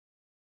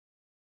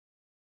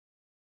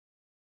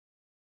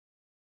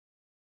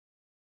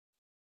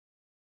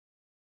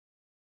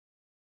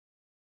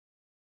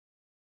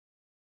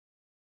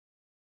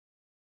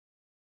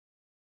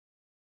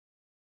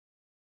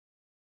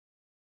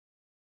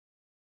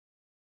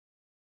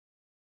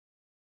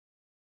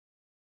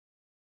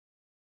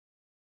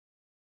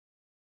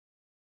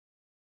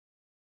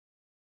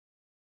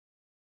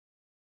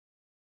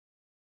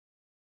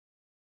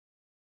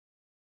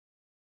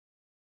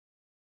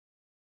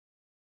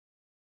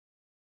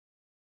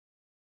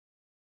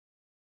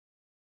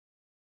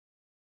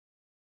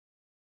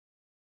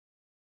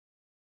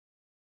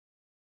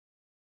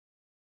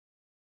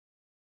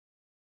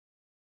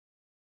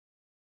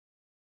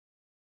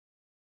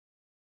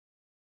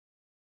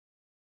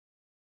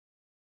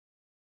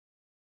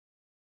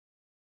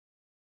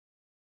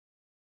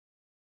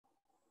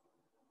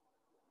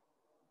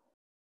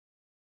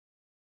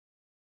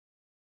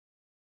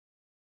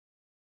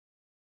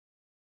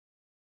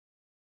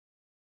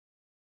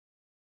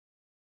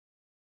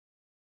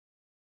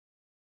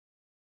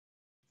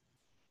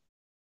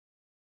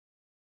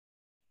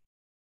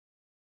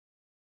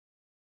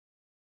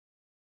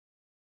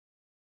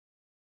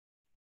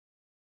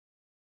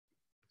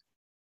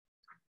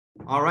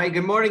All right,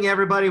 good morning,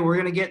 everybody. We're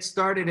going to get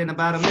started in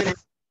about a minute.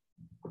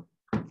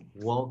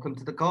 Welcome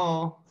to the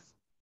call.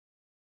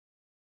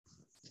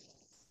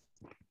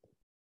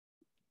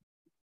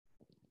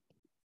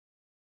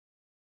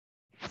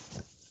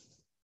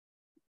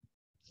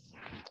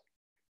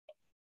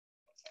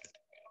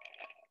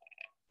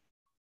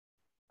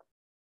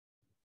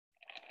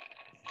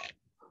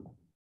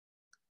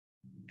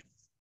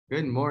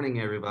 Good morning,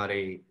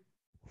 everybody.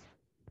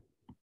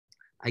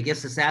 I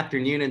guess this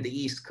afternoon in the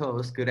East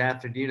Coast. Good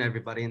afternoon,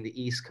 everybody in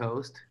the East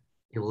Coast.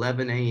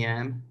 11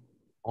 a.m.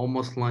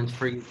 Almost lunch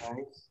for you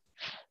guys.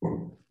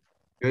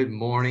 Good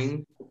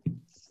morning.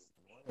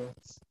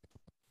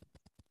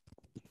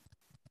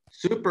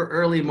 Super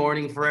early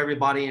morning for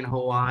everybody in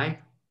Hawaii.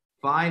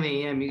 5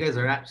 a.m. You guys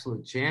are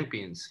absolute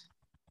champions.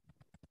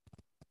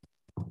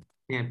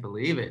 Can't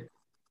believe it.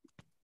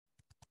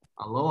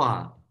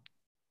 Aloha.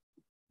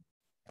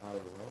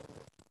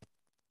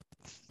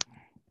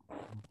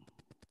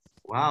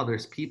 Wow,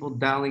 there's people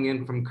dialing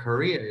in from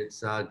Korea.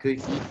 It's good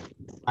evening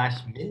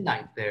 /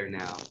 midnight there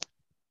now.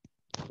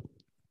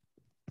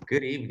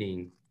 Good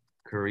evening,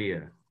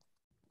 Korea.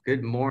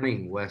 Good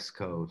morning, West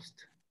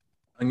Coast.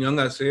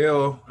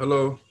 안녕하세요.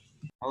 Hello.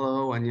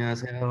 Hello,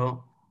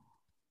 안녕하세요.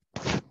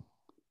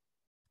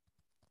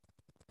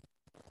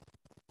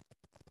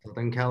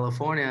 Southern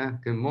California,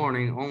 good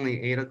morning,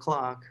 only 8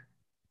 o'clock.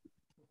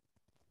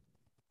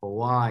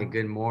 Hawaii,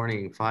 good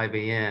morning, 5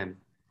 a.m.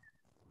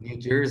 New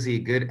Jersey,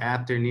 good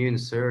afternoon,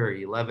 sir.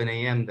 11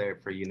 a.m. there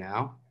for you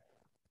now.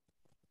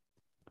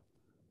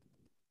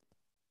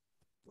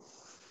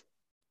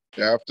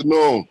 Good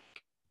afternoon.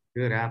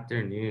 Good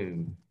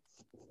afternoon.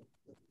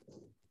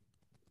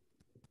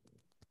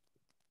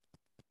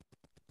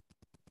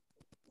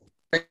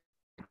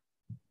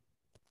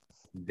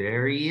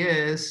 There he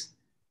is.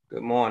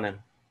 Good morning.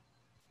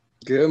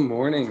 Good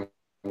morning.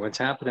 What's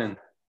happening?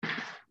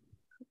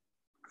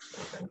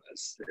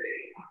 Let's see.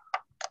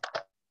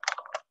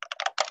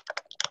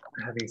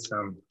 Having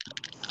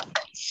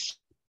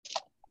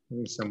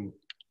some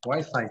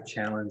Wi-Fi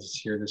challenges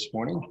here this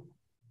morning.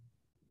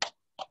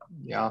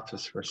 The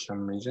office for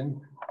some reason.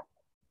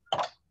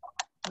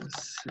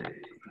 Let's see.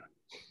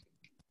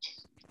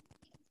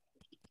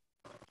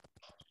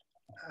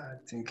 I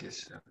think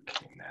it's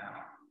okay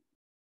now.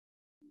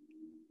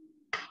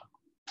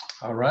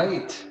 All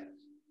right.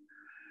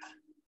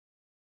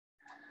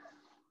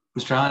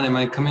 Mr. Hahn, am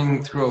I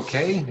coming through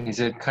okay? Is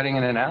it cutting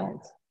in and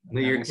out?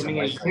 No, you're coming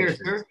in clear,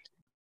 sir.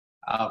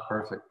 Ah,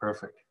 perfect,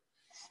 perfect.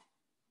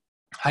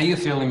 How you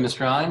feeling,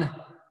 Mr. Hahn?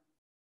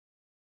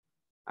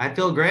 I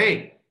feel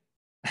great.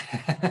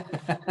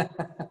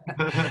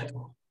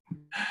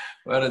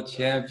 What a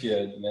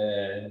champion,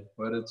 man.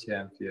 What a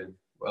champion.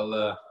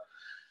 Well,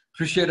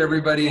 appreciate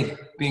everybody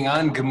being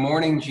on. Good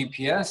morning,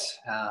 GPS.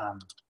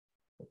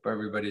 Hope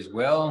everybody's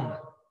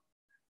well.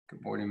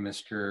 Good morning,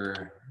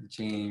 Mr.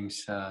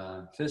 James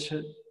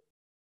Fishett.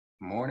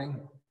 Good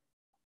morning.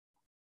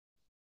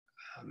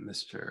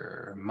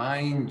 Mr.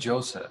 Mine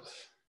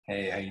Joseph.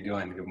 Hey, how you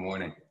doing? Good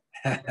morning.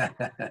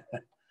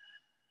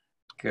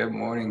 Good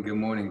morning, good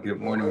morning, good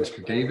morning,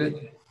 Mr.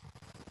 David.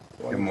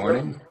 Good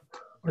morning.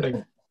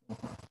 Morning.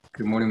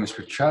 Good morning,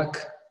 Mr. Chuck.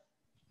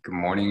 Good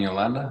morning,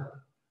 Yolanda.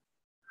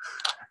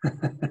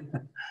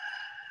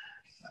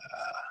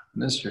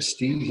 Mr.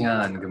 Steve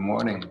Yan, good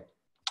morning.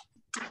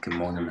 Good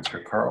morning,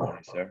 Mr. Carl.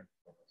 Yes, sir.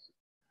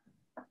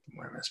 Good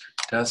morning,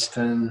 Mr.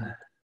 Dustin.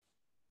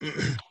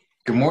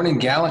 Good morning,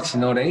 Galaxy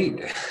Note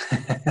 8.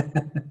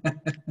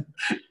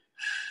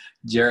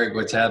 Jarek,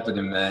 what's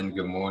happening, man?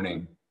 Good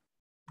morning.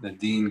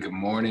 Nadine, good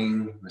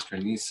morning. Mr.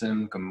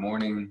 Neeson, good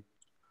morning.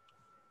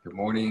 Good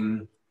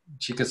morning.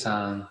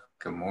 Chika-san,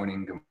 good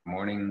morning, good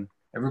morning.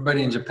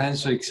 Everybody in Japan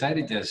so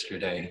excited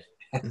yesterday.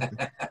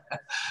 A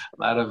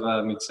lot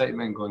of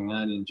excitement going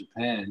on in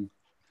Japan.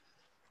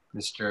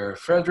 Mr.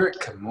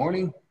 Frederick, good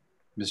morning.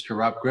 Mr.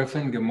 Rob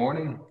Griffin, good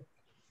morning.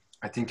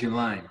 I think you're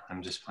lying.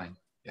 I'm just playing.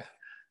 Yeah.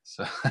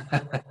 So,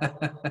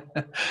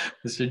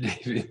 Mr.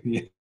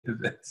 David,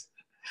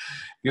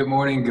 good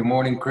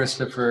morning,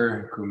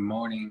 Christopher. Good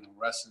morning,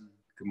 Russin.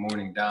 Good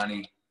morning,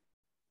 Donnie.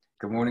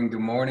 Good morning,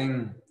 good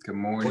morning, good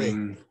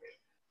morning.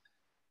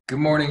 Good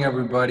morning,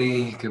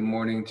 everybody. Good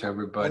morning to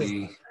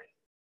everybody.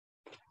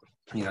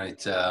 You know,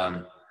 it's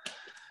I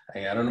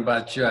don't know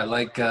about you. I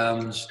like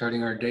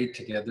starting our day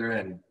together,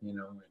 and you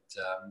know, it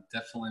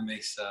definitely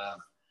makes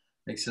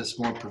us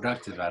more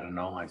productive. I don't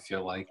know. I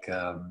feel like,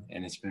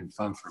 and it's been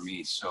fun for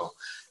me. So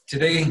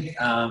today,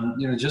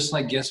 you know, just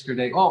like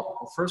yesterday. Oh,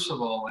 first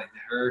of all, I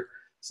heard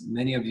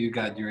many of you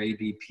got your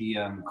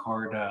ADP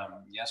card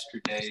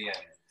yesterday,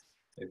 and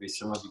maybe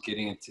some of you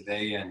getting it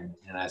today, and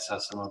I saw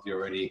some of you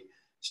already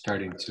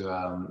starting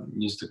to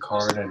use the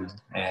card and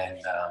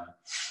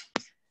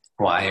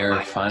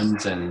wire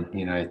funds, and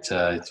you know, it's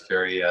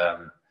very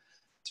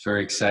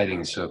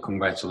exciting. So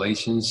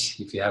congratulations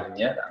if you haven't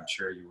yet. I'm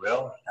sure you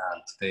will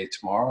today,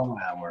 tomorrow.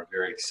 We're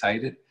very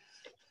excited,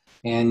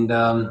 and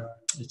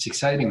it's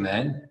exciting,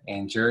 man.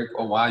 And Jarek,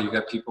 oh wow, you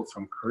got people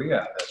from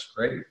Korea. That's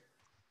great.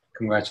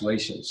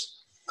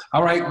 Congratulations.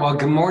 All right. Well,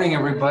 good morning,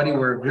 everybody.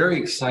 We're very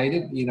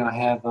excited. I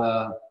have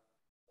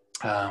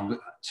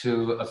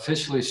to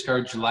officially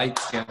start July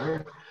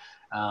together.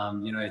 I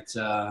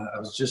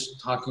was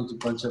just talking to a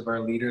bunch of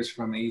our leaders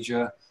from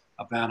Asia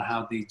about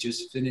how they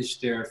just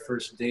finished their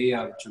first day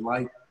of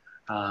July,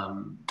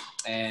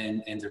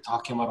 and they're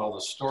talking about all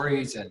the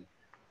stories, and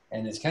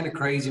it's kind of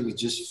crazy. We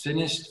just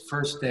finished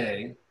first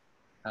day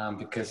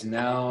because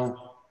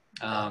now,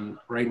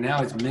 right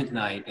now it's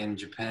midnight in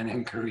Japan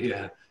and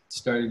Korea,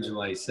 starting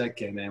July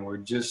 2nd, and we're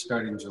just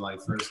starting July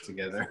 1st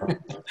together.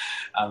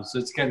 So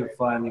it's kind of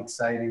fun,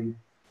 exciting.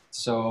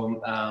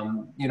 So,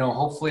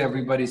 hopefully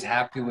everybody's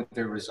happy with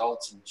their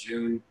results in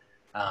June.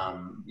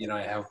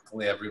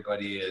 Hopefully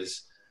everybody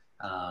is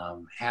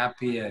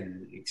happy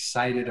and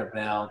excited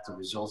about the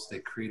results they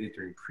created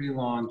during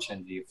pre-launch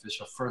and the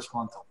official first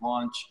month of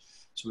launch.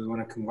 So we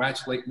want to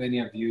congratulate many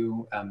of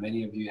you.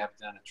 Many of you have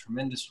done a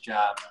tremendous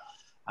job.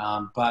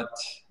 But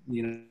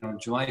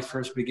July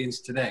 1st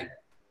begins today.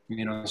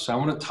 So I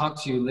want to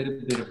talk to you a little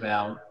bit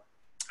about,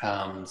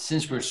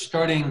 since we're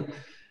starting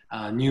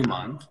a new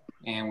month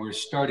and we're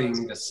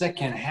starting the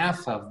second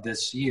half of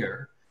this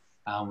year,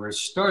 we're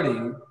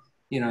starting,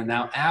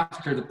 now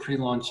after the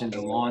pre-launch and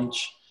the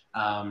launch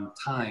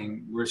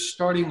time, we're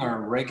starting our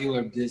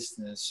regular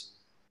business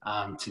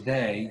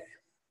today.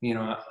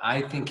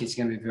 I think it's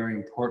going to be very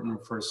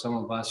important for some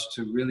of us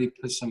to really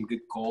put some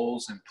good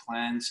goals and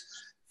plans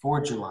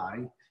for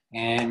July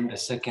and the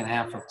second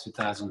half of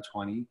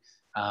 2020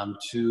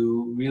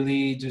 to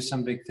really do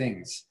some big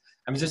things.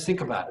 I mean, just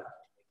think about it.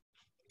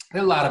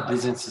 There are a lot of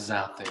businesses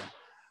out there.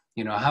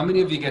 How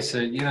many of you guys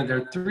said, there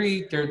are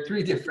three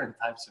different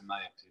types in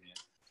my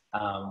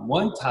opinion.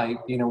 One type,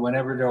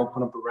 whenever they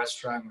open up a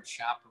restaurant or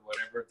shop or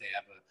whatever, they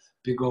have a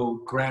big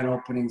old grand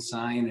opening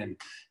sign.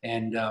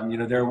 And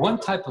there are one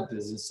type of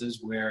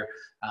businesses where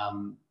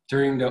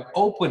during the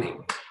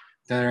opening,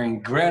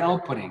 during grand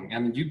opening, I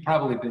mean, you've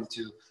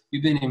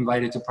been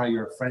invited to probably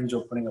your friends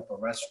opening up a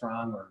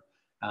restaurant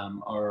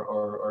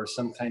or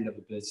some kind of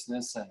a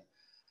business. And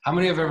how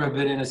many have ever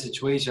been in a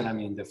situation? I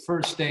mean, the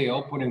first day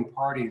opening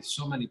party,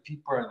 so many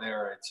people are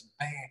there. It's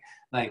bang,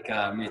 like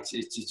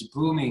it's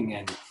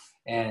booming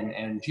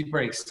and people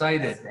are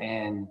excited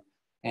and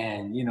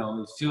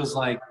it feels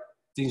like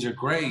things are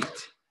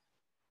great.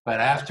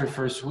 But after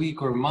first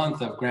week or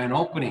month of grand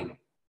opening,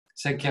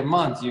 second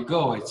month you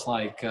go, it's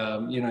like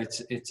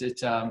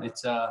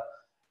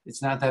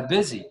it's not that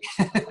busy.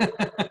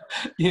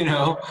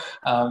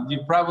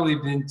 You've probably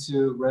been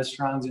to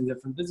restaurants and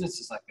different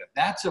businesses like that.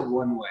 That's a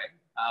one way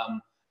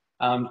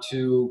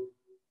to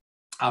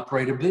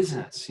operate a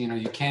business.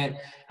 You can't,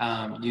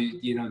 but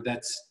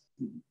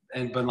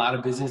a lot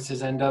of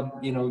businesses end up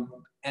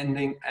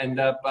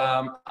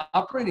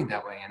operating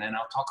that way. And then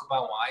I'll talk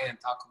about why and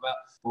talk about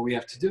what we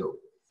have to do.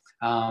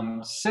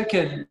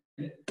 Second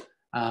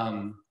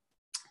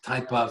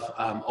type of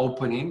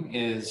opening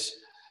is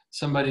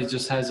somebody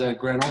just has a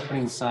grand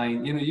opening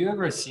sign. You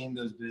ever seen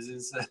those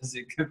businesses?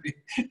 It could be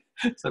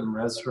some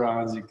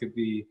restaurants, it could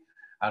be,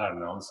 I don't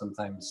know,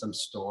 sometimes some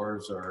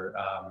stores or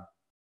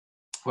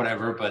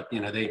whatever, but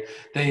they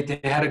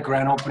had a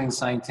grand opening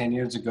sign 10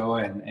 years ago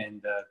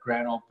and the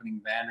grand opening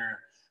banner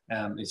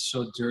is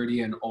so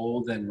dirty and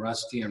old and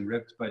rusty and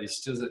ripped, but it's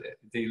still,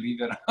 they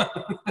leave it on.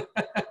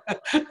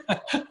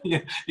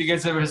 You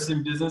guys ever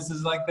seen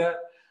businesses like that?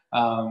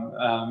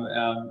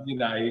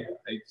 I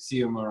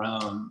see them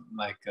around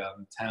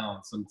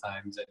town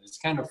sometimes, and it's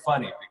kind of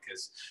funny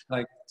because,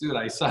 dude,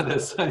 I saw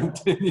that sign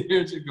 10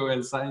 years ago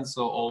and the sign's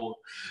so old.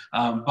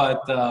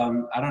 But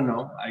I don't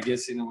know. I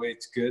guess in a way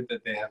it's good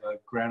that they have a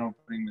grand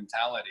opening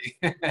mentality.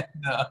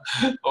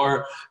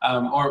 Or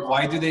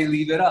why do they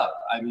leave it up?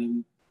 I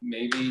mean,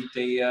 maybe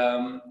they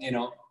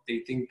they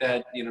think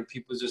that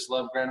people just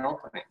love grand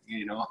opening,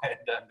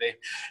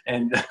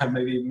 and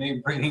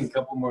maybe bringing a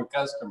couple more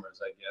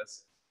customers, I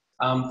guess.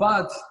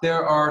 But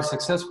there are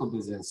successful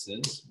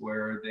businesses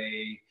where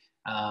they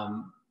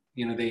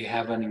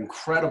have an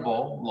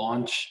incredible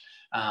launch,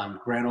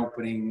 grand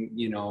opening,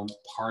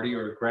 party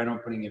or grand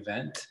opening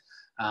event,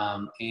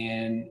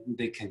 and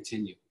they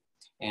continue.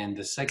 And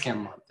the second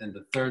month, and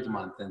the third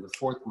month, and the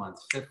fourth month,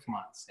 fifth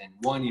month, and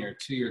 1 year,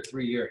 2 year,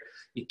 3 year,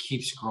 it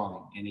keeps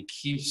growing and it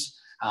keeps,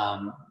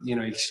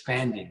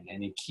 expanding,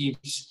 and it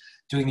keeps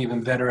doing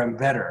even better and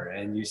better.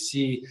 And you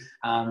see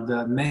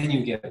the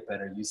menu get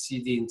better. You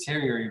see the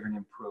interior even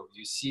improve.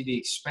 You see the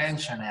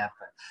expansion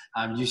happen.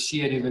 You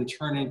see it even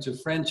turn into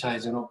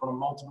franchise and open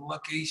multiple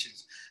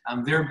locations.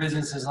 There are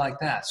businesses like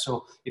that.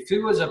 So if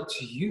it was up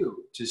to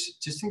you,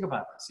 just think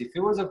about this. If it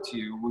was up to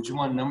you, would you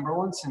want number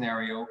one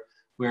scenario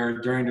where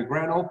during the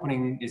grand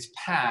opening it's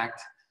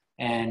packed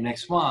and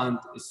next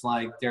month it's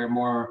like there are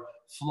more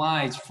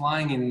flies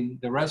flying in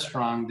the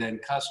restaurant than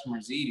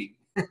customers eating?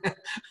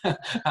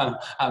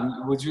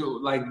 Would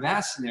you like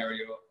that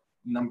scenario,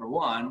 number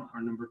one?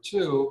 Or number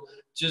two,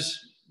 just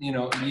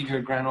leave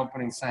your grand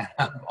opening sign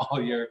up all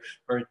year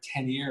for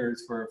 10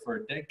 years for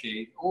a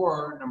decade?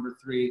 Or number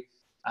three,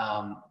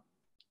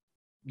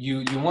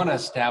 you want to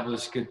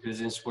establish good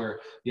business where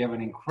you have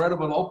an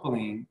incredible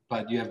opening,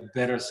 but you have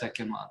better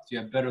second month, you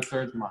have better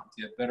third month,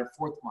 you have better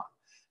fourth month,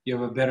 you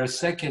have a better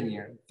second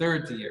year,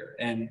 third year,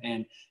 and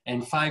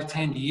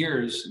 5-10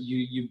 years,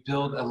 you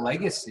build a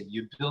legacy,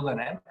 you build an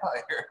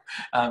empire,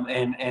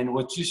 and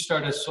what you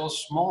started so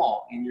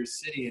small in your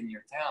city, in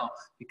your town,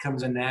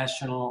 becomes a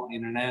national,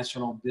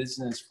 international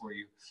business for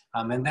you,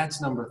 and that's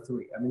number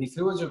 3. I mean, if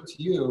it was up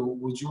to you,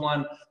 would you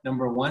want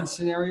number 1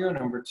 scenario,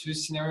 number 2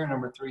 scenario,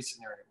 number 3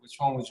 scenario? Which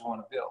one would you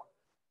want to build?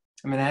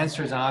 I mean, the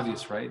answer is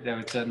obvious, right?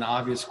 It's an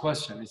obvious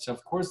question. It's,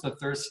 of course, the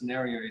third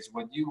scenario is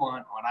what you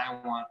want, what I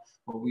want,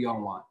 what we all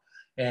want.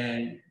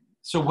 And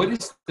so what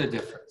is the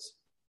difference?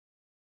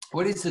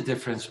 What is the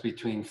difference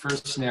between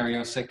first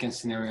scenario, second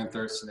scenario, and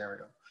third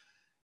scenario?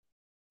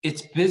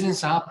 It's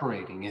business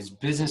operating, it's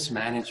business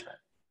management,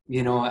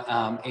 you know,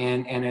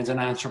 and as an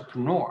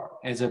entrepreneur,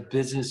 as a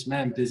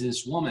businessman,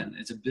 businesswoman,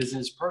 as a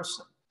business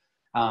person,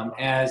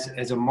 as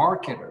a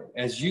marketer,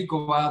 as you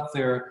go out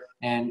there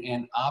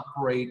and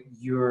operate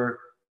your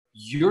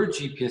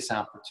GPS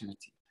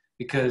opportunity.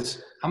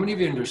 Because how many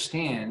of you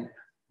understand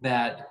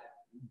that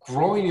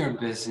growing your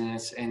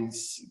business and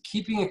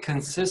keeping it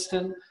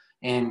consistent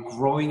and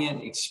growing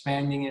it,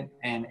 expanding it,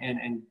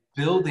 and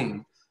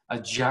building a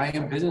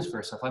giant business for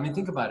yourself? I mean,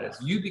 think about it.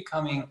 You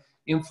becoming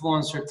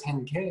influencer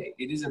 10K,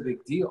 it is a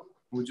big deal.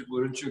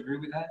 Wouldn't you agree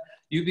with that?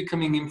 You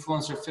becoming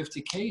influencer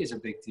 50K is a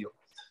big deal.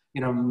 You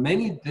know,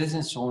 many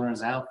business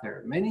owners out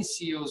there, many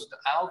CEOs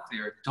out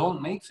there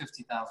don't make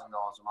 $50,000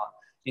 a month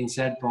in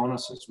said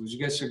bonuses. Would you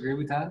guys agree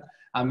with that?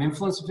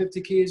 Influencer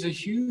 50K is a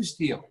huge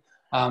deal.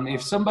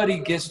 If somebody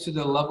gets to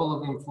the level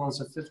of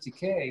influencer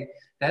 50K,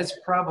 that's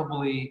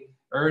probably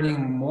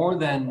earning more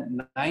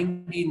than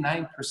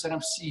 99%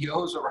 of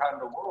CEOs around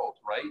the world,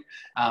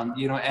 right?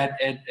 You know, at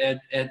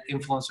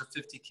influencer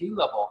 50K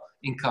level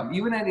income,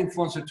 even at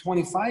influencer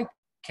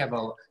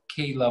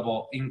 25K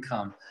level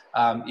income,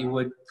 it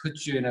would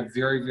put you in a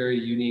very, very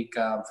unique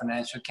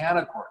financial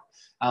category.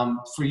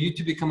 For you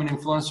to become an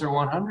influencer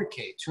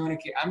 100K,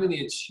 200K, I mean,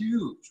 it's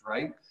huge,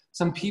 right?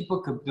 Some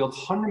people could build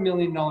 $100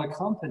 million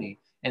company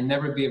and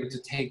never be able to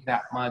take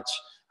that much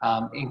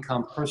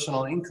income,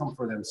 personal income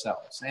for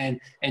themselves. And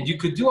you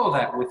could do all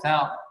that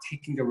without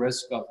taking the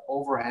risk of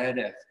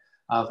overhead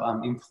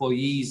of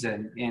employees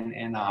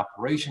and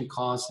operation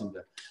costs and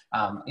the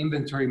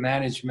inventory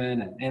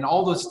management and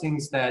all those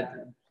things that,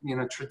 you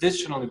know,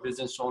 traditionally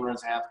business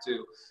owners have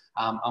to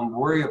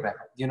worry about,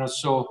 you know.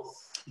 So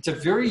it's a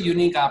very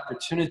unique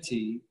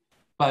opportunity,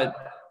 but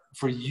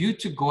for you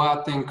to go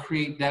out there and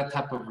create that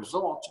type of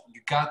result,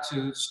 you got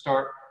to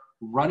start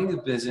running a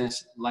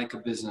business like a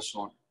business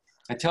owner.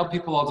 I tell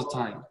people all the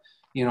time,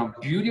 you know,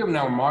 beauty of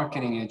our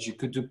marketing is you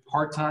could do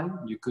part-time,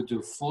 you could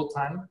do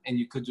full-time, and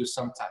you could do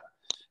sometime.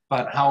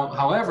 But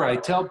however, I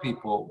tell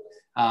people,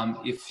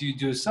 if you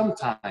do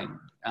sometime,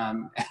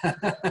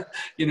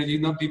 you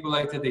know, people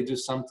like that, they do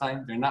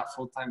sometime, they're not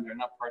full-time, they're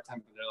not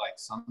part-time, but they're like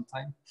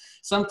sometime.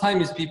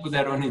 Sometime is people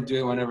that only do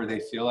it whenever they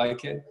feel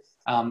like it.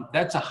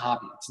 That's a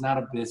hobby, it's not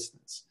a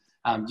business.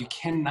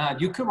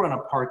 You could run a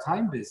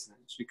part-time business,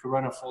 you could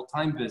run a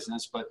full-time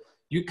business, but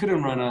you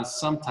couldn't run a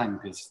sometime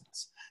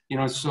business. You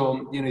know,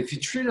 so, you know, if you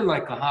treat it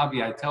like a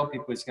hobby, I tell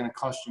people it's going to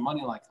cost you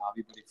money like a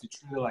hobby, but if you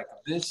treat it like a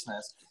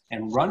business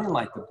and run it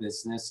like a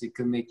business, it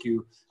can make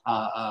you,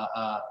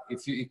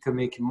 it can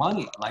make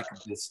money like a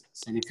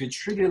business. And if you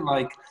treat it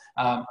like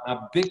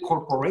a big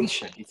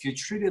corporation, if you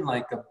treat it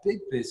like a big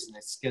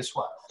business, guess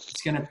what?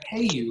 It's going to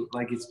pay you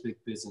like it's big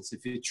business.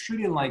 If you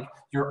treat it like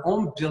your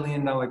own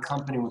billion-dollar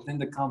company within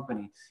the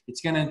company,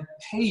 it's going to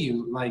pay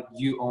you like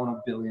you own a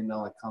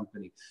billion-dollar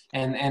company.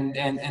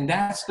 And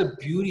that's the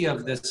beauty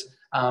of this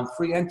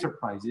free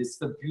enterprise. It's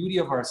the beauty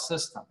of our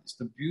system. It's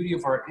the beauty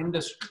of our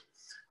industry.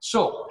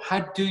 So how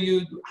do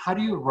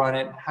you run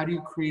it? How do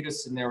you create a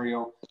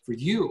scenario for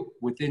you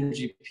within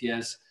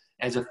GPS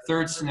as a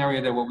third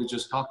scenario than what we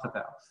just talked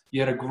about?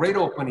 You had a great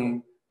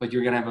opening, but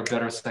you're going to have a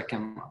better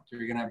second month.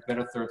 You're going to have a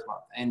better third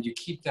month. And you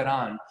keep that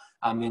on,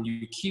 and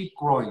you keep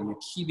growing, you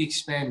keep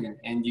expanding,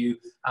 and you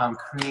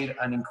create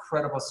an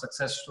incredible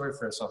success story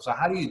for yourself. So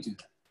how do you do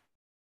that?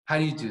 How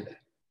do you do that?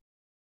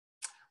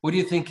 What do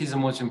you think is the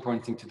most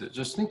important thing to do?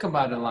 Just think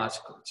about it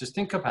logically. Just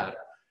think about it.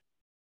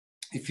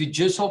 If you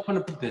just open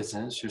up a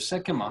business, your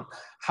second month,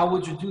 how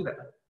would you do that?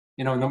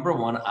 You know, number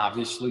one,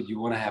 obviously, you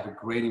want to have a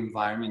great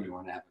environment. You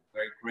want to have a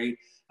very great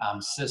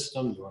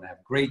system. You want to have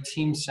a great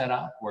team set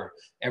up where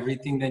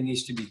everything that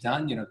needs to be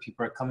done, you know,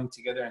 people are coming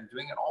together and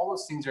doing it. All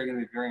those things are going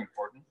to be very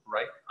important,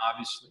 right?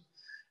 Obviously.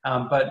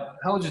 But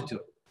how would you do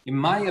it? In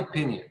my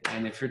opinion,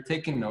 and if you're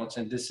taking notes,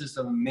 and this is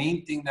the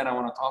main thing that I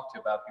want to talk to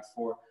you about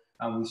before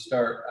we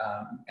start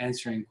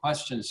answering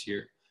questions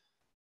here,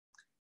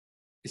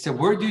 is that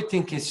where do you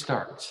think it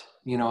starts?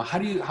 You know,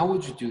 how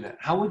would you do that?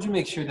 How would you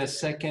make sure that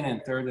second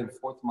and third and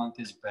fourth month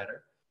is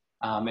better?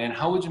 And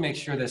how would you make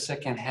sure the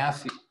second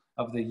half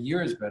of the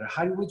year is better?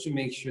 How would you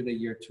make sure that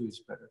year 2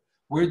 is better?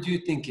 Where do you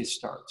think it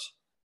starts?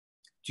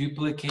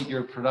 Duplicate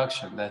your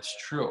production. That's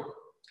true.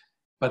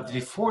 But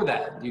before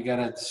that, you got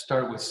to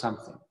start with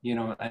something, you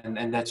know,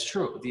 and that's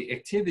true. The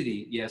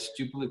activity, yes,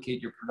 duplicate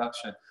your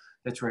production.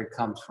 That's where it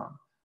comes from.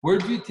 Where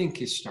do you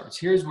think it starts?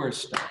 Here's where it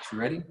starts. You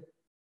ready?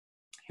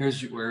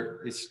 Here's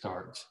where it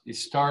starts. It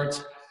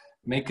starts,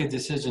 make a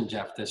decision,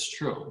 Jeff. That's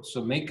true.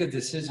 So make a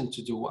decision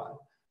to do what?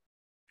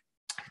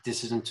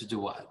 Decision to do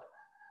what?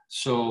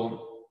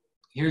 So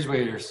here's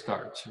where it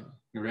starts.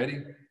 You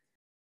ready?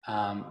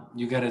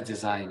 You got to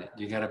design it.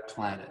 You got to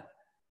plan it.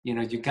 You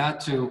know, you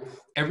got to,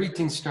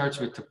 everything starts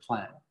with the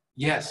plan.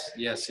 Yes,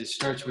 it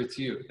starts with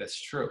you.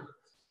 That's true.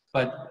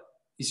 But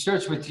it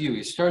starts with you.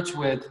 It starts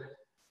with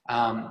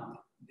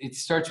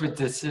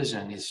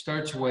decision. It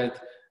starts with,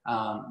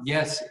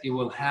 yes, it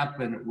will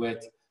happen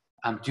with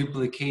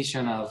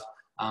duplication of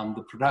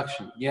the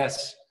production.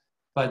 Yes,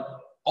 but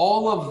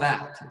all of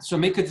that. So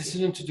make a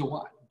decision to do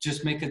what?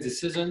 Just make a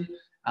decision,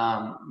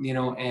 you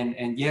know,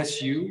 and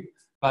yes,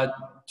 but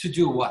to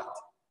do what?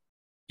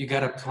 You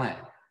got to plan.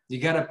 You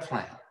got to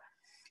plan.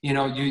 You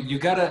know, you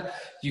gotta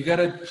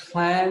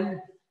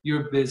plan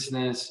your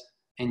business,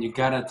 and you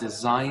gotta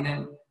design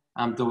it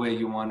the way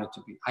you want it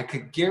to be. I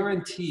could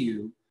guarantee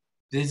you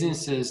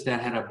businesses that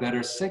had a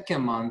better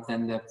second month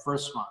than the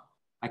first month.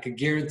 I could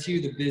guarantee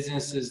you the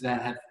businesses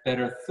that had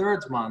better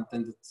third month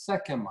than the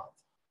second month,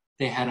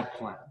 they had a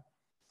plan.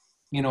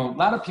 You know, a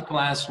lot of people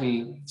ask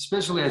me,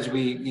 especially as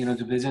we, you know,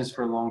 do business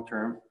for long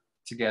term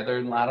together,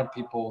 a lot of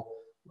people,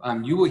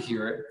 you will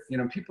hear it, you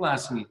know, people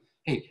ask me,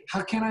 hey,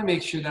 how can I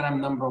make sure that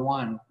I'm number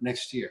one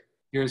next year?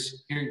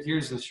 Here's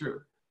the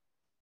truth.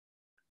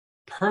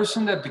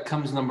 Person that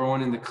becomes number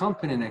one in the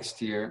company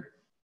next year,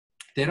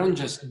 they don't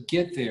just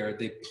get there,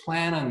 they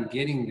plan on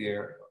getting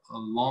there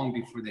long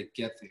before they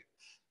get there.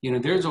 You know,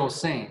 there's an old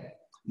saying,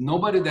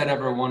 nobody that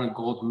ever won a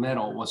gold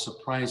medal was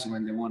surprised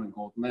when they won a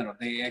gold medal.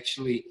 They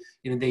actually,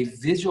 you know, they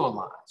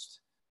visualized,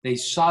 they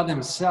saw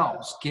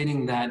themselves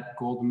getting that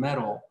gold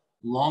medal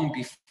long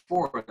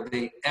before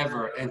they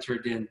ever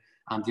entered in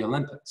the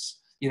Olympics.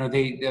 You know,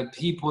 the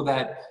people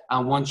that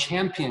won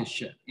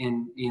championship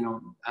in, you know,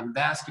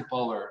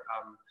 basketball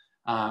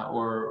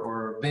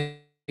or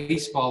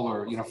baseball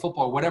or, you know,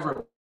 football,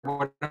 whatever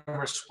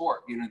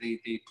sport, you know,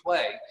 they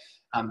play,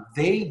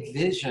 they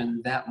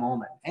visioned that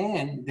moment.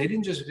 And they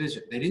didn't just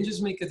vision, they didn't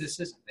just make a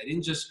decision. They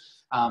didn't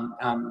just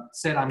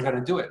said, I'm going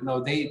to do it.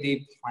 No,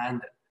 they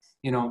planned it.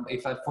 You know,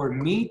 for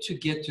me to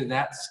get to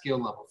that skill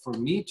level, for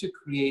me to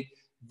create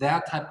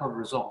that type of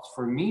results,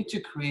 for me to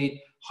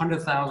create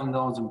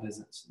 $100,000 in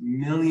business, $1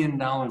 million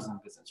in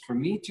business, for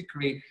me to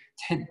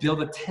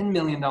build a $10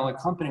 million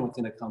company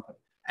within a company.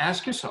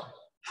 Ask yourself,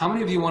 how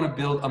many of you want to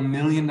build $1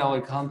 million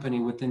company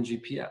within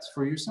GPS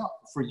for yourself,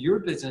 for your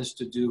business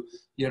to do,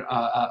 you know,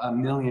 $1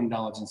 million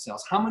in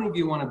sales? How many of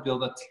you want to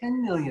build a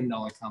 $10 million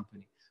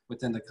company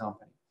within the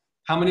company?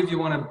 How many of you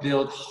want to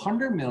build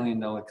 $100 million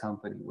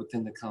company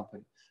within the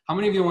company? How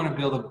many of you want to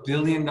build $1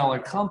 billion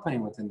company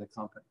within the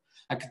company?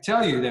 I could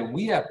tell you that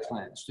we have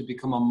plans to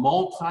become a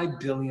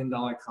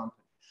multi-billion-dollar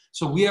company.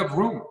 So we have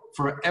room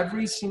for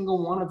every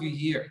single one of you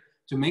here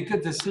to make a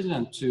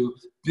decision to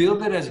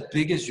build it as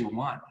big as you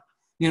want.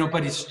 You know,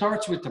 but it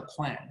starts with the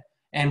plan.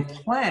 And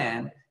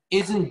plan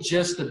isn't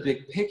just a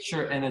big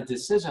picture and a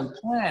decision.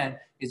 Plan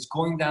is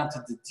going down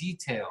to the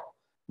detail.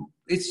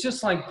 It's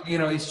just like, you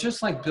know, it's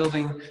just like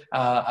building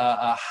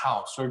a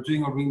house or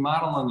doing a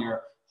remodel on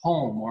your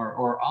home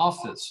or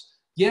office.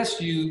 Yes,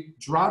 you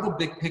draw the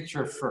big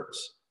picture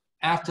first.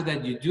 After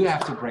that, you do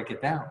have to break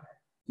it down.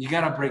 You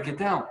got to break it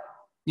down.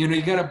 You know,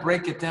 you got to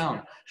break it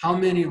down. How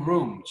many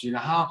rooms, you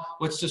know,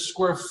 what's the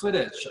square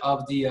footage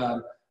of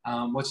the,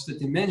 what's the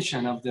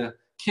dimension of the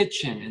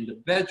kitchen and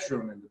the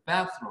bedroom and the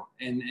bathroom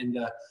and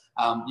the,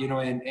 you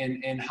know,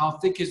 and how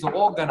thick is the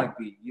wall going to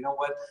be? You know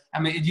what? I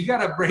mean, you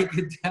got to break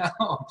it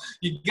down.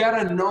 You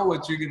got to know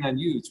what you're going to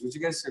use. Would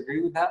you guys agree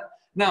with that?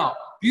 Now,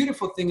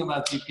 beautiful thing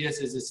about GPS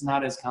is it's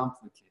not as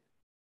complicated.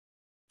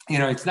 You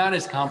know, it's not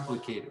as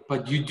complicated,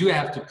 but you do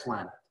have to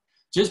plan it.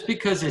 Just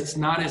because it's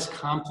not as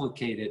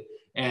complicated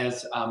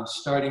as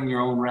starting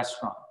your own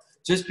restaurant,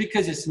 just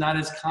because it's not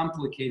as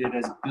complicated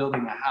as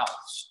building a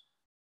house,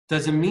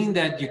 doesn't mean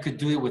that you could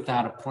do it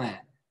without a plan.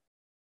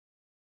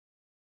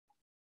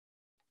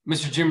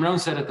 Mr. Jim Rohn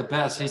said it the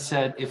best. He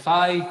said, if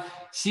I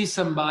see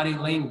somebody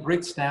laying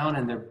bricks down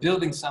and they're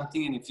building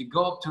something, and if you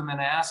go up to them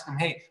and ask them,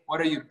 hey, what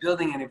are you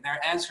building? And if their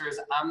answer is,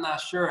 I'm not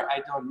sure,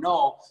 I don't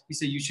know, he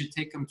said, you should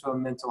take them to a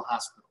mental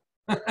hospital.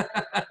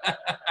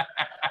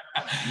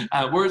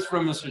 Words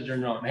from Mr.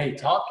 Jim Rohn. Hey,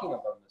 talking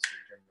about Mr.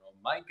 Jim Rohn,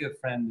 my good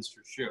friend, Mr.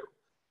 Shu,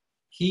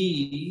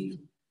 he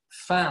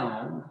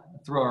found,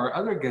 through our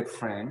other good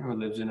friend who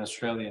lives in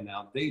Australia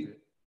now, David,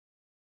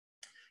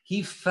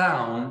 he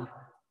found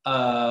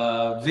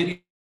a video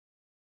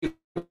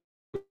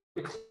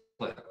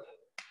clip.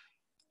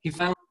 He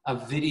found a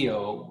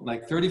video,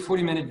 like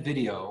 30-40 minute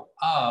video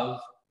of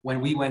when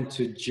we went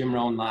to Jim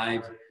Rohn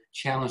Live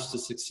Challenge to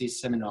Succeed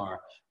seminar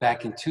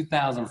back in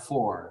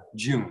 2004,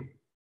 June.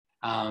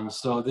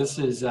 So this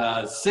is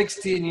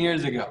 16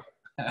 years ago.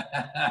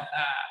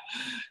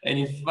 And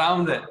he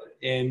found it.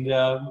 And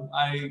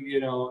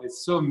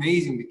it's so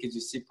amazing because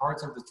you see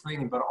parts of the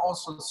training, but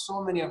also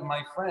so many of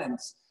my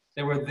friends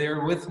that were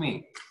there with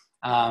me.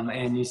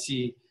 And you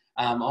see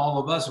all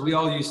of us, we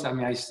all used to,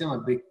 I still am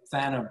a big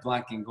fan of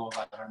black and gold.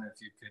 I don't know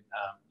if you could,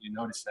 you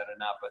notice that or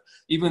not, but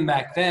even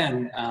back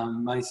then,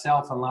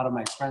 myself and a lot of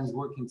my friends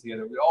working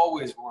together, we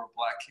always wore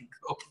black and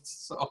gold.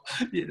 So,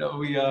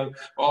 we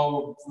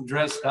all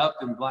dressed up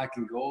in black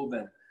and gold,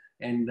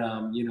 and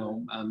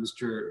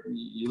Mr.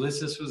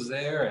 Ulysses was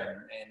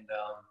there,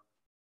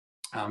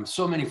 and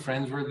so many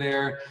friends were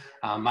there.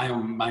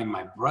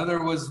 My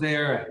brother was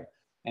there,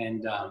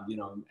 and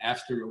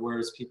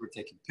afterwards people were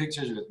taking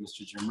pictures with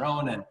Mr. Jim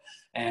Rohn,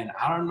 and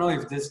I don't know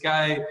if this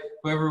guy,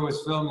 whoever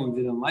was filming,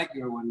 didn't like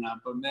me or whatnot,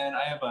 but man,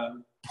 I have a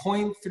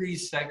 0.3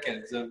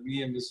 seconds of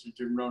me and Mr.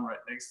 Jim Rohn right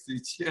next to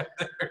each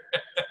other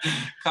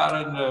caught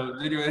on the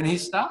video, and he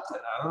stopped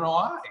it. I don't know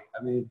why.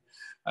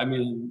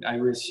 I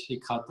wish he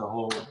caught the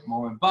whole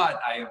moment, but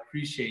I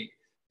appreciate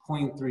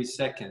 0.3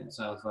 seconds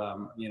of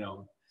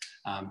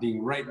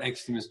being right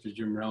next to Mr.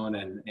 Jim Rohn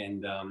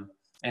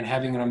and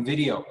having it on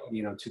video,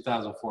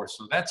 2004.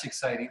 So that's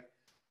exciting.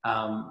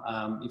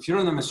 If you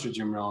don't know Mr.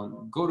 Jim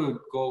Rohn,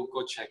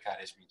 go check out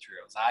his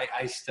materials.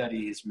 I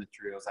study his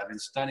materials. I've been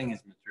studying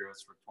his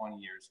materials for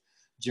 20 years.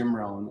 Jim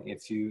Rohn,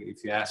 if you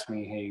ask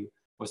me, hey,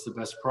 what's the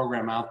best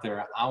program out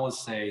there? I would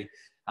say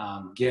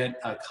get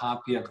a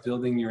copy of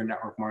Building Your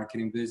Network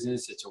Marketing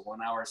Business. It's a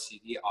 1-hour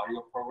CD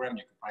audio program.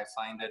 You can probably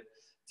find it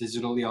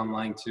digitally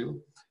online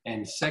too.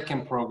 And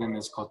second program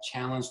is called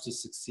Challenge to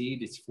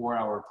Succeed. It's a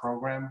 4-hour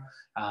program.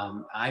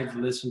 I've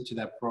listened to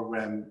that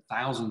program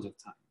thousands of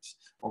times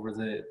over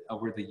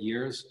the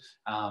years,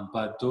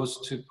 but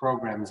those two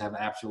programs have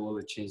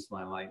absolutely changed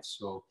my life.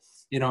 So,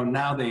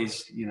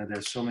 nowadays,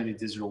 there's so many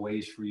digital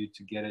ways for you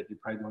to get it. You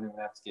probably don't even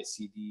have to get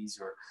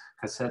CDs or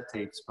cassette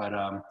tapes, but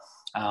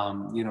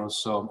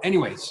so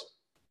anyways,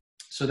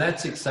 so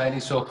that's exciting.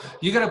 So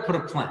you got to put a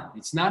plan.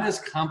 It's not as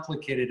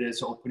complicated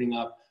as opening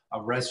up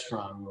a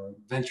restaurant or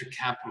venture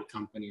capital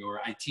company or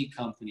IT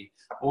company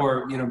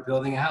or,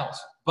 building a house,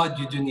 but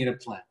you do need a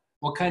plan.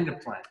 What kind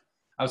of plan?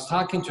 I was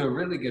talking to a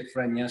really good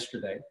friend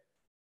yesterday,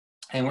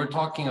 and we're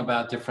talking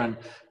about different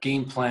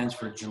game plans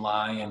for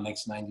July and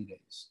next 90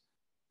 days.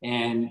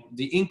 And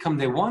the income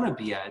they want to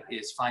be at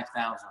is 5,000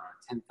 or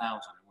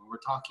 10,000. When we're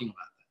talking about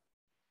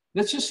that,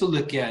 let's just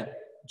look at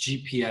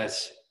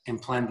GPS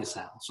and plan this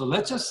out. So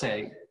let's just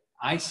say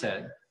I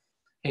said,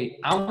 hey,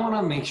 I want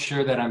to make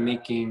sure that I'm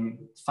making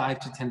 $5,000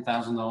 to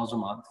 $10,000 a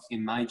month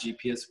in my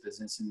GPS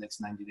business in the next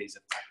 90 days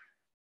of time.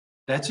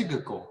 That's a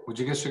good goal. Would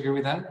you guys agree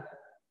with that?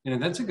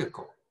 That's a good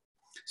goal.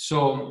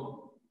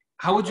 So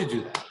how would you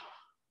do that?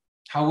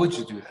 How would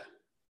you do that?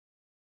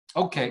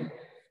 Okay,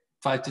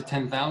 5,000 to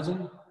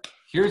 10,000.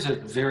 Here's a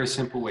very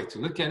simple way to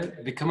look at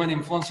it. Become an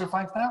influencer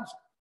 5,000.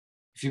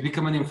 If you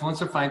become an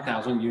influencer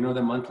 5,000,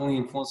 the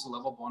monthly influencer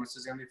level bonus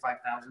is going to be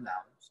 $5,000,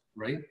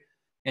 right?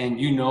 And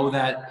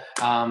that,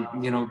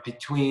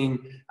 between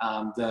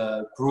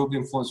the group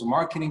influencer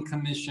marketing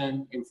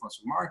commission,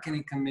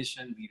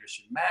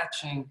 leadership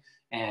matching,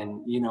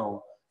 and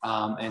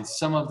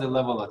some of the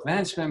level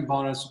advancement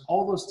bonus,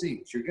 all those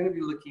things, you're going to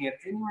be looking at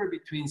anywhere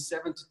between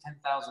 $7,000 to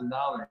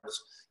 $10,000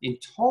 in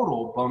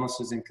total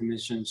bonuses and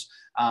commissions.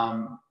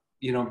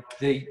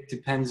 They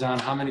depends on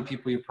how many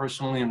people you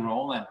personally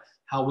enroll and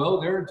how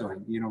well they're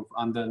doing,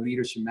 on the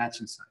leadership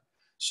matching side.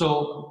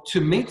 So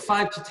to make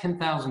 $5,000 to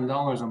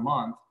 $10,000 a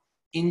month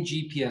in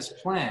GPS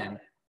plan,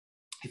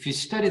 if you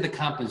study the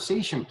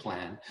compensation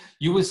plan,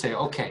 you would say,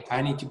 okay,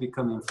 I need to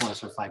become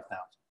influencer 5,000.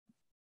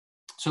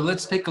 So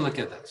let's take a look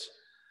at this.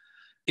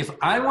 If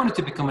I wanted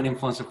to become an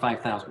influencer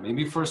 5,000,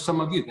 maybe for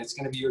some of you, that's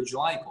going to be your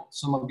July goal.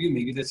 Some of you,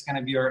 maybe that's going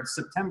to be your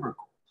September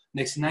goal,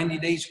 next 90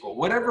 days goal,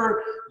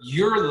 whatever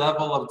your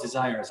level of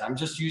desire is. I'm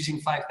just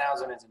using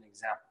 5,000 as an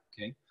example,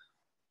 okay?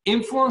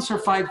 Influencer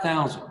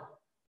 5,000.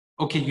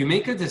 Okay, you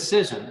make a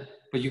decision,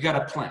 but you got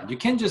a plan. You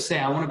can't just say,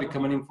 I want to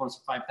become an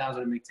influencer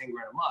 5,000 and make 10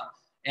 grand a month,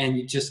 and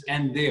you just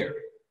end there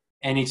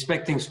and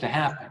expect things to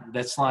happen.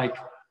 That's like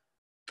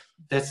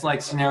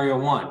scenario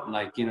one.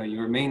 Like,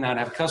 you may not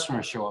have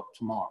customers show up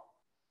tomorrow.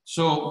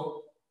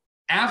 So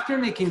after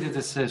making the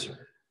decision,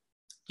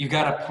 you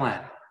got a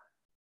plan.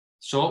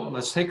 So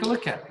let's take a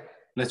look at it.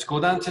 Let's go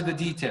down to the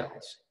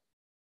details.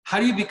 How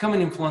do you become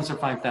an influencer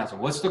 5,000?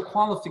 What's the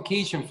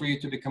qualification for you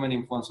to become an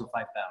influencer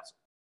 5,000?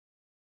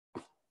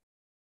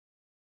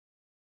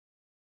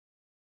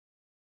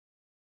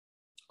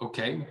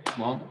 Okay,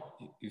 well,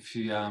 if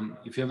you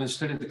haven't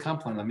studied the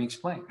comp plan, let me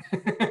explain.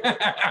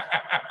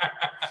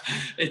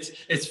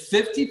 It's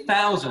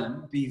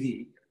 50,000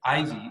 BV,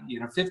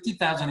 IV,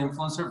 50,000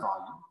 influencer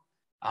volume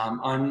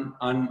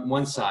on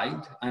one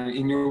side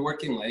in your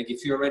working leg.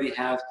 If you already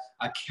have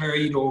a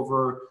carried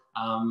over,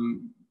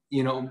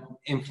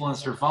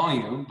 influencer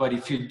volume, but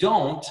if you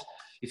don't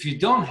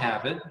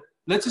have it,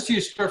 let's just say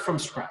you start from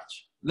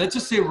scratch. Let's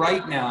just say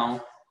right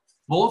now,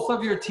 both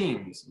of your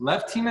teams,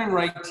 left team and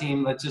right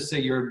team, let's just say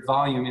your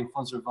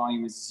influencer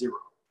volume is 0,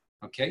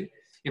 okay?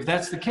 If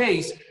that's the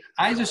case,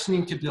 I just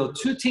need to build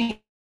 2 teams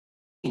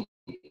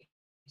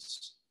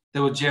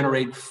that will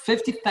generate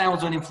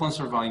 50,000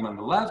 influencer volume on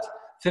the left,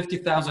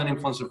 50,000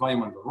 influencer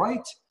volume on the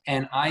right,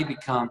 and I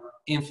become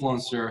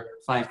influencer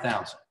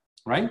 5,000,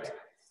 right?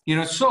 You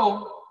know,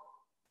 so,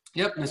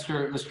 yep,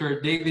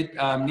 Mr. David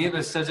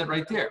Nieves says it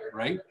right there,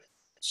 right?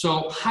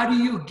 So how do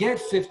you get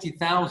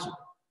 50,000?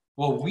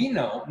 Well, we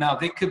know, now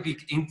they could be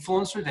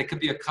influencer, they could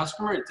be a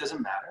customer, it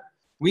doesn't matter.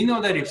 We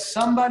know that if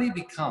somebody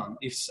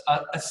if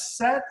a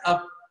set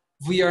of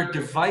VR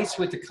device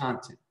with the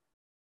content,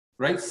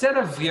 right? Set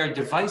of VR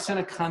device and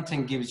a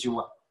content gives you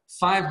what?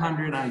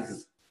 500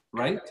 IV,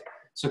 right?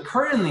 So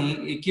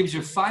currently it gives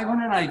you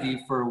 500 IV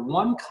for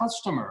one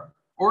customer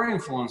or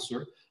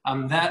influencer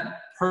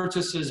that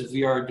purchases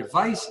VR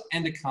device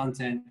and the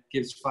content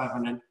gives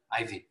 500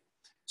 IV.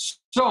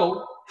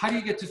 So how do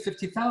you get to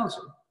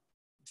 50,000?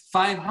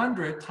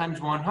 500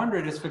 times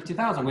 100 is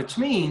 50,000, which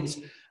means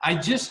I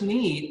just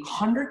need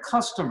 100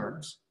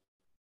 customers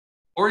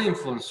or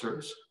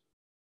influencers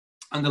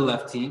on the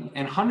left team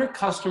and 100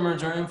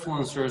 customers or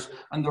influencers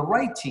on the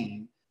right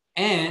team,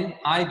 and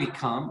I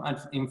become an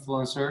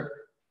influencer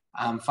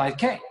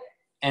 5K.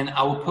 And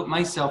I will put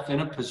myself in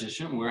a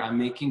position where I'm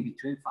making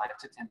between $5,000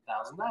 to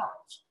 $10,000,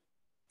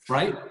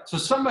 right? So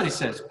somebody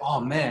says, oh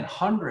man,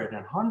 100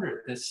 and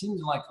 100, that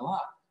seems like a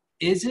lot.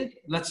 Is it?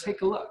 Let's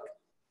take a look.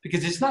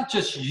 Because it's not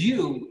just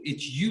you,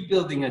 it's you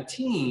building a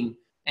team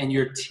and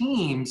your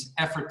team's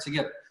effort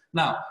together.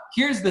 Now,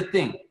 here's the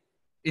thing.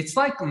 It's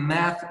like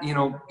math, you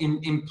know,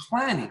 in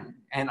planning,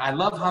 and I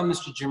love how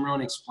Mr. Jim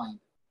Rohn explained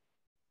it.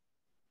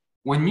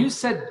 When you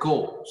set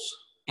goals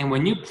and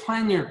when you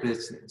plan your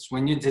business,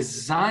 when you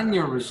design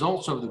your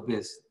results of the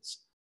business,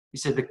 he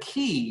said the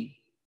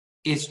key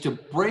is to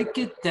break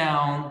it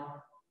down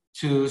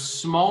to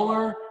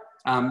smaller,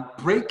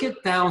 break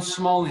it down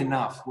small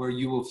enough where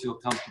you will feel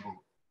comfortable.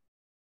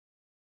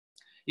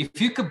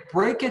 If you could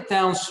break it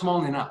down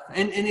small enough,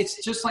 and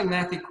it's just like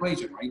math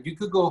equation, right? You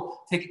could go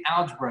take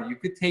algebra, you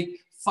could take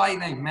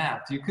finite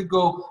math, you could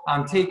go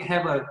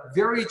have a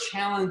very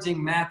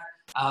challenging math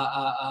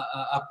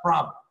a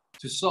problem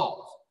to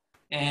solve.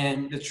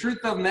 And the truth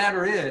of the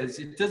matter is,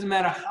 it doesn't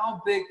matter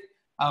how big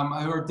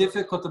or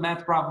difficult the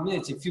math problem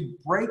is. If you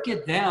break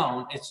it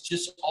down, it's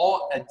just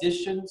all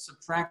addition,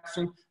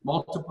 subtraction,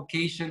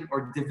 multiplication,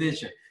 or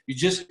division. You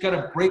just got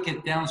to break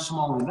it down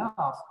small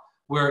enough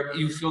where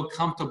you feel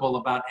comfortable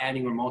about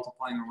adding or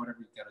multiplying or whatever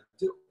you got to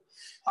do.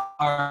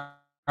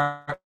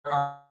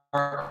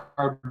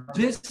 Our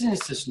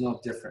business is no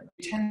different.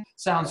 10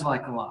 sounds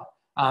like a lot.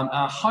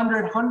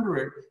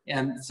 100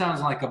 and sounds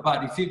like a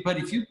but. If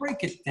you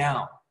break it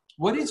down,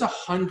 what is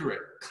 100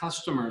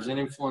 customers and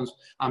influence?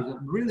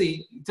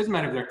 Really, it doesn't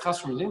matter if they're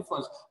customers and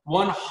influence.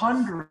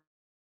 100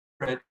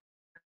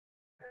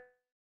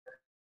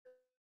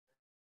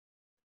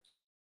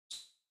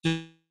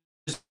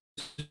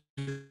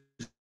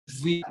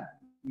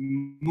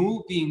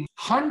 moving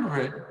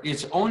 100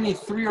 is only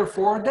 3 or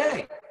 4 a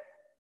day.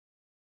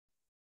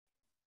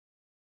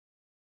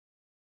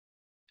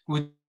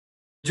 Would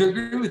you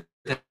agree with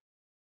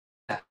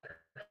that?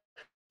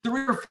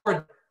 3 or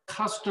 4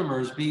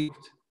 customers be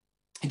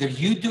either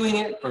you doing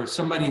it or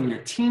somebody in your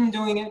team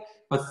doing it,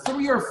 but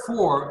 3 or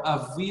 4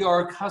 of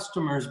VR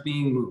customers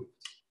being moved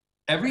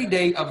every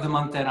day of the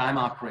month that I'm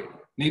operating.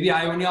 Maybe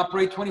I only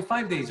operate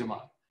 25 days a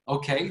month.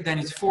 Okay, then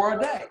it's 4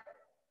 a day.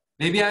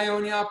 Maybe I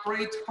only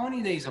operate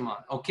 20 days a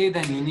month. Okay,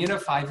 then you need a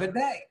 5 a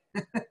day.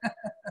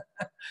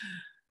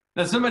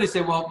 Now somebody say,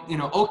 well, you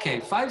know,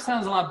 okay, 5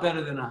 sounds a lot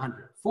better than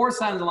 100. 4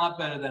 sounds a lot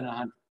better than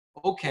 100.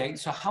 Okay,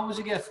 so how would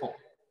you get 4?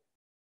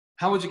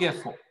 How would you get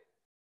 4?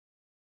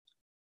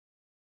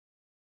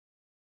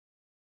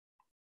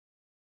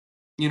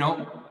 You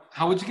know,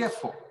 how would you get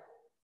 4?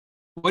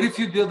 What if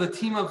you build a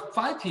team of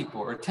 5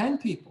 people or 10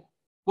 people?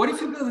 What if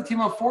you build a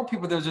team of 4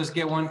 people that just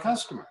get 1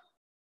 customer?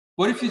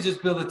 What if you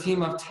just build a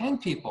team of 10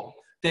 people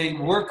they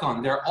work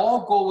on? Their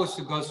all goal was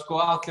to go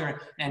out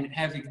there and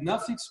have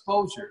enough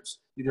exposures,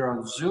 either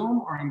on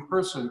Zoom or in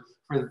person,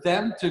 for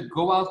them to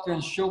go out there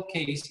and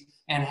showcase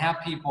and have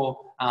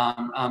people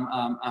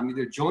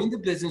either join the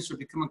business or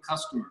become a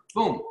customer.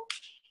 Boom.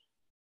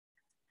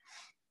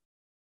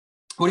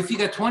 What if you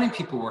got 20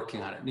 people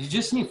working on it? You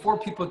just need 4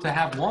 people to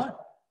have 1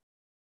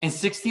 and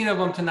 16 of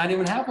them to not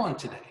even have 1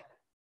 today.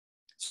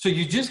 So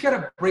you just got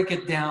to break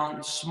it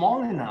down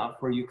small enough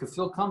where you could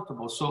feel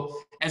comfortable. So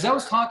as I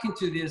was talking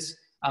to this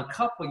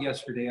couple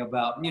yesterday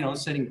about, you know,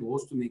 setting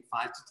goals to make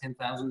 $5,000 to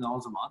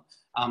 $10,000 a month,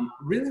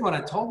 really what I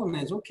told them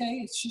is,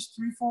 okay, it's just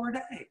 3, 4 a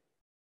day.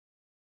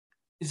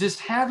 It's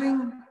just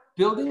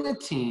building a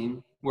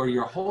team where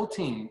your whole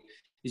team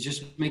is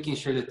just making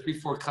sure that 3,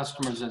 4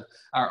 customers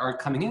are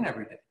coming in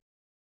every day.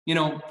 You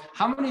know,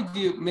 how many of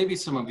you, maybe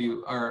some of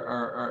you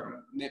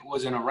it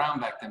wasn't around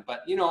back then,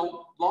 but, you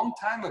know, long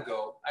time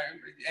ago,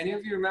 any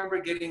of you remember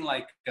getting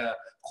like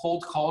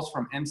cold calls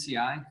from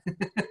MCI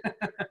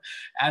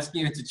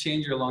asking you to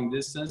change your long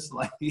distance?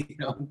 Like, you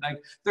know,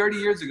 like 30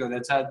 years ago,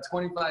 that's how,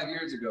 25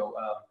 years ago,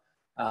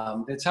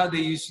 that's how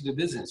they used to do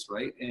business,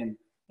 right?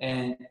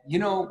 And you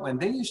know, when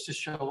they used to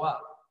show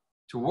up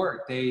to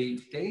work, they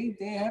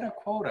had a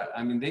quota.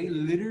 I mean, they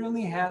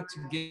literally had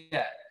to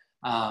get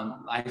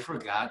I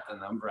forgot the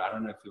number. I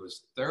don't know if it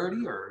was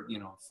 30 or,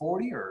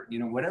 40 or,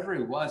 whatever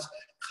it was,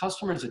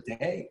 customers a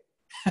day.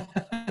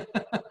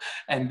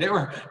 And they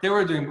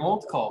were doing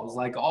cold calls,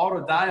 like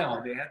auto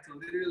dial. They had to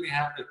literally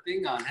have the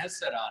thing on,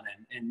 headset on,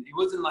 and it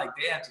wasn't like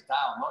they had to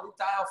dial. No, they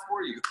dial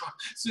for you.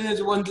 As soon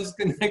as one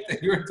disconnected,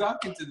 you were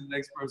talking to the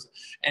next person.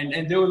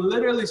 And they would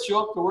literally show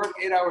up to work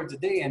 8 hours a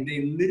day, and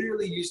they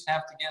literally used to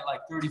have to get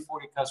like 30,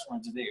 40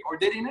 customers a day, or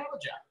they didn't have a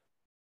job.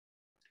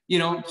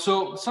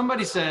 So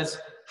somebody says,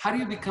 how do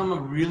you become a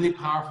really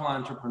powerful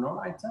entrepreneur?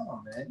 I tell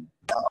them, man,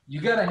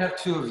 you got to have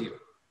two of you.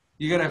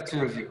 You got to have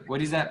two of you. What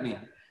does that mean?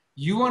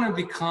 You want to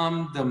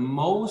become the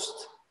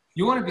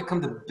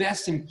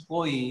best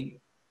employee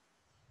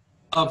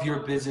of your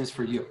business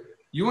for you.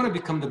 You want to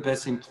become the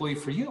best employee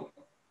for you,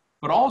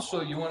 but also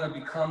you want to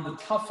become the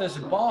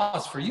toughest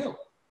boss for you.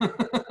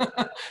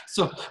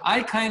 So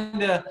I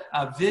kind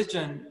of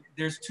vision,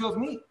 there's two of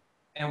me,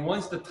 and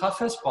one's the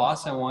toughest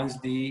boss and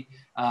one's the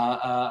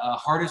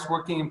hardest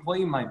working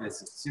employee in my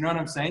business. You know what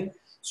I'm saying?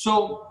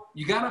 So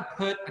you got to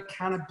put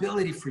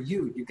accountability for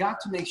you. You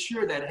got to make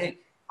sure that, hey,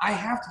 I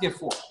have to get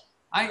forward.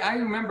 I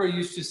remember I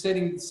used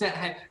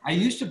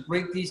to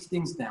break these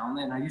things down,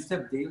 and I used to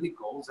have daily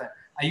goals.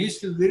 I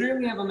used to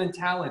literally have a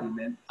mentality,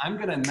 man, I'm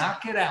going to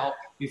knock it out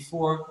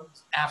before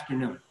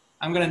afternoon.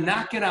 I'm going to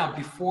knock it out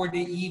before the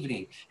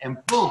evening, and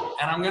boom,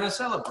 and I'm going to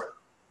celebrate.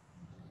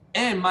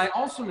 And my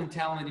other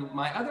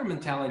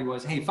mentality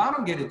was, hey, if I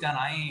don't get it done,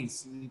 I ain't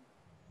sleep.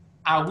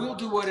 I will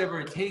do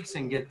whatever it takes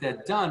and get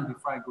that done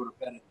before I go to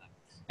bed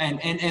at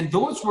night. And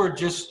those were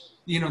just,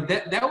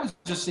 that was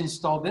just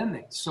installed in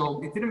me.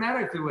 So it didn't matter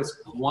if it was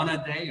 1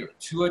 a day or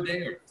 2 a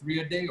day or 3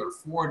 a day or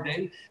 4 a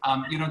day,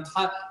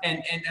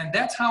 and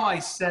that's how I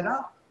set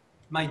up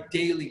my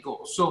daily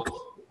goals. So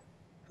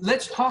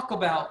let's talk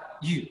about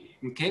you,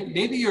 okay?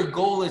 Maybe your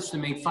goal is to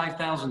make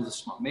 5,000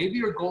 this month. Maybe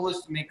your goal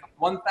is to make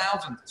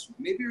 1,000 this month.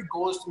 Maybe your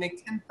goal is to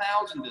make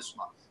 10,000 this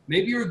month.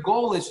 Maybe your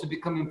goal is to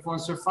become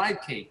influencer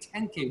 5K,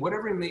 10K,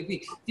 whatever it may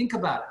be. Think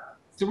about it.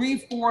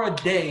 3-4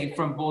 a day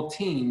from both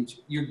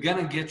teams, you're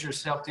gonna get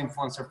yourself to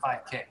influencer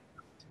 5K.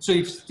 So if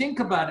you think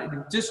about it,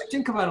 just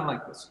think about it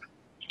like this.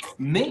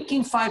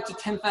 Making $5,000 to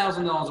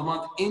 $10,000 a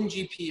month in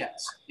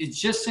GPS is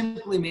just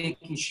simply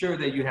making sure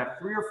that you have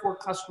 3 or 4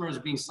 customers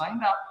being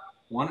signed up,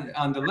 one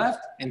on the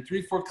left, and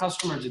 3-4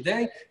 customers a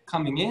day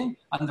coming in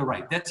on the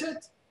right. That's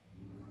it.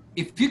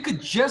 If you could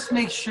just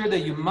make sure that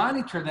you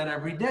monitor that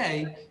every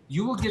day,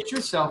 you will get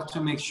yourself to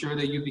make sure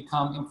that you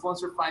become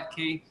influencer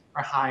 5K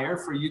or higher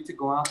for you to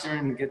go out there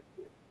and get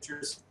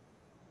yourself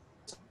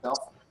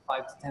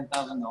 $5,000 to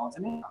 $10,000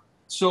 an income.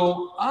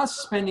 So us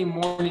spending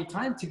morning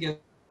time together,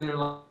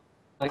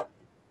 like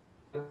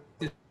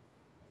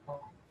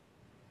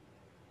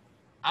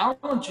I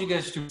want you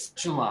guys to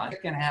July,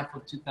 second half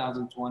of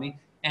 2020,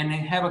 and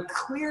have a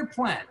clear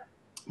plan.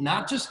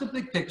 Not just the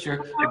big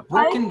picture, but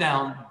broken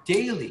down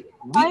daily,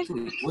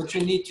 weekly, what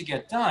you need to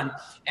get done,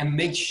 and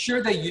make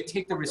sure that you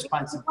take the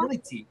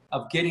responsibility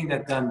of getting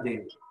that done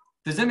daily.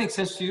 Does that make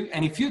sense to you?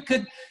 And if you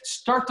could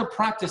start the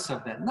practice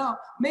of that. Now,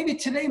 maybe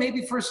today,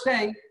 maybe first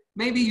day,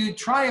 maybe you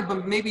try it,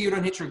 but maybe you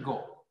don't hit your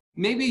goal.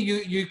 Maybe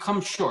you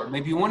come short.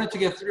 Maybe you wanted to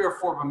get 3 or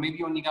 4, but maybe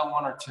you only got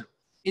 1 or 2.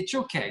 It's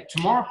okay.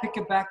 Tomorrow, pick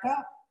it back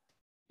up.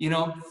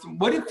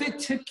 What if it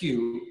took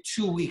you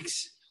 2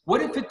 weeks?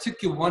 What if it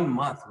took you 1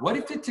 month? What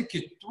if it took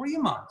you 3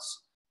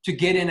 months to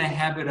get in a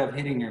habit of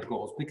hitting your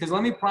goals? Because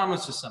let me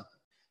promise you something.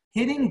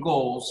 Hitting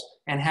goals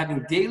and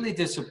having daily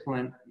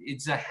discipline,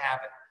 it's a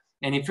habit.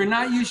 And if you're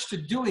not used to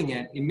doing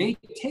it, it may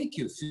take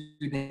you a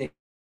few days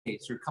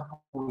or a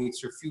couple of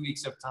weeks or a few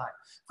weeks of time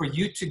for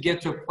you to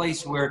get to a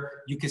place where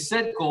you can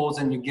set goals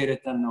and you get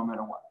it done no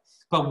matter what.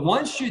 But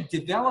once you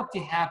develop the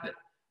habit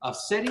of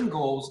setting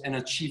goals and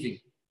achieving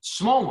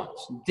small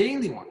ones,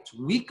 daily ones,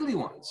 weekly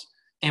ones,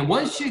 and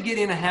once you get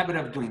in a habit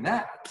of doing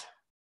that,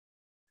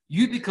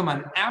 you become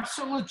an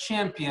absolute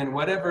champion.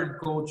 Whatever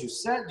goals you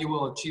set, you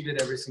will achieve it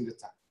every single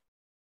time.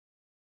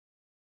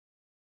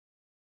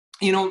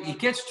 It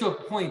gets to a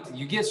point,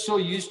 you get so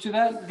used to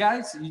that,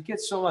 guys, you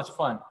get so much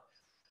fun.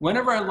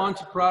 Whenever I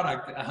launch a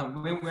product,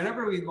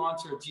 whenever we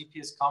launch our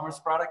GPS commerce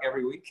product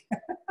every week,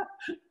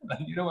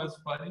 you know what's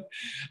funny?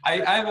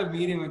 I have a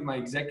meeting with my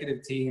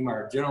executive team,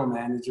 our general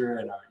manager,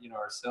 and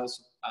our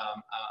sales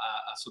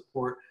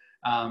support,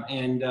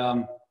 and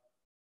our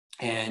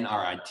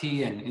IT,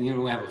 and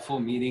we have a full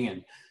meeting,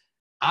 and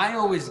I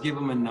always give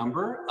them a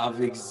number of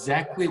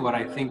exactly what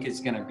I think it's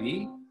going to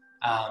be.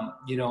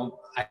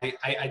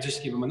 I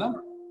just give them a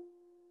number.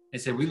 I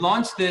said, we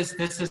launched this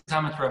is how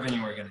much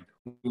revenue we're going to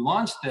do. We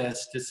launched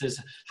this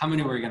is how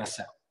many we're going to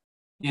sell.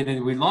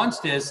 We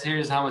launched this,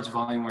 here's how much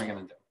volume we're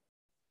going to do.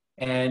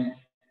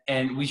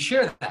 And we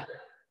share that.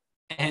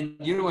 And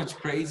you know what's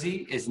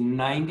crazy is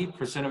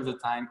 90% of the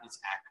time it's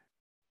accurate.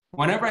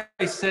 Whenever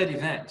I set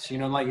events,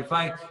 like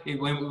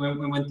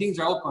when things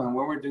are open and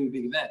when we're doing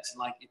big events,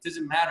 like it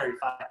doesn't matter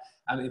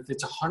if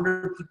it's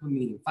 100 people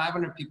meeting,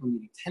 500 people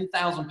meeting,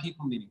 10,000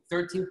 people meeting,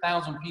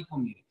 13,000 people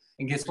meeting.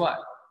 And guess what?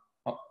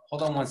 Oh,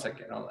 hold on one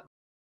second. Hold on.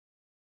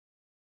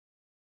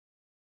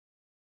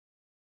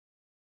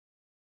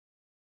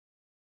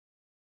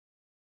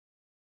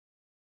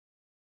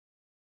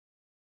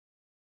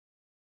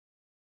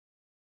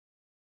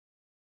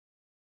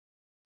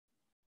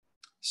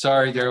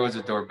 Sorry, there was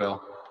a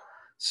doorbell.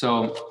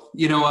 So,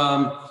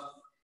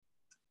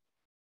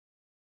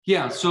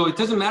 yeah, so it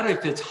doesn't matter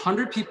if it's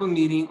 100 people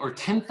meeting or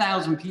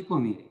 10,000 people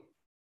meeting.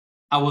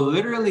 I will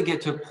literally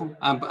get to,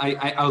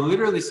 I'll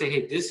literally say,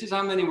 hey, this is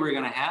how many we're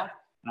going to have.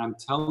 And I'm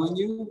telling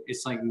you,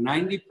 it's like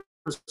 90%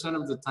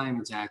 of the time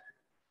it's accurate.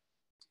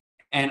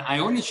 And I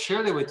only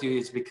share that with you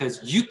is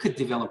because you could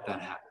develop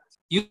that habit.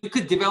 You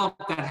could develop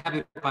that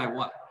habit by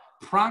what?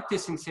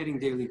 Practicing setting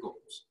daily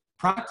goals,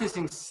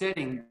 practicing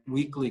setting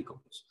weekly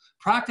goals,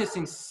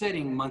 practicing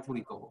setting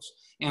monthly goals.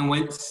 And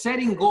when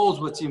setting goals,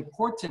 what's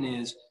important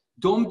is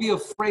don't be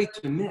afraid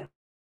to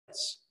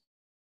miss.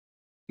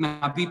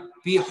 Now,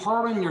 be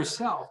hard on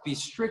yourself. Be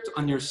strict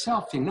on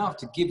yourself enough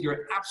to give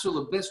your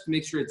absolute best to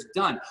make sure it's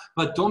done.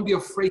 But don't be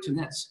afraid to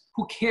miss.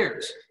 Who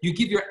cares? You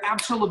give your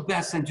absolute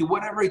best and do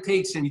whatever it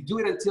takes, and you do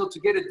it until to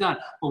get it done.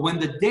 But when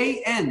the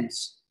day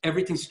ends,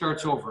 everything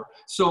starts over.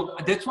 So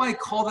that's why I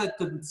call that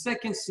the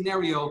second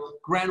scenario,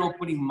 grand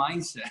opening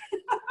mindset.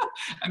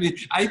 I mean,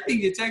 I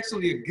think it's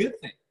actually a good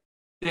thing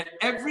that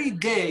every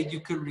day you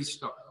could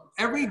restart.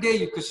 Every day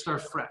you could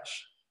start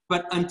fresh.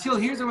 But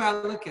here's the way I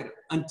look at it.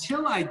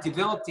 Until I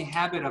develop the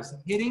habit of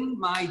hitting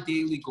my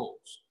daily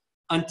goals,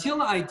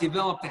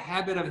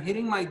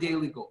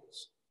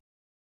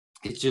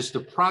 it's just a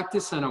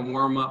practice and a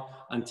warm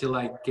up until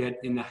I get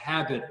in the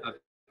habit of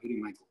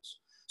hitting my goals.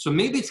 So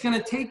maybe it's going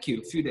to take you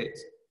a few days.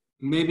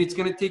 Maybe it's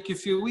going to take you a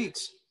few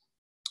weeks.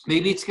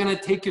 Maybe it's going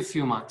to take you a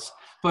few months.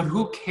 But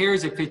who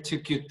cares if it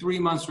took you 3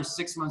 months or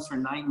 6 months or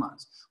 9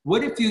 months?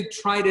 What if you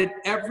tried it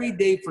every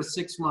day for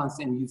 6 months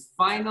and you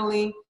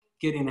finally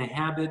get in a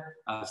habit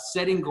of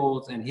setting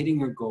goals and hitting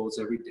your goals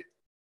every day?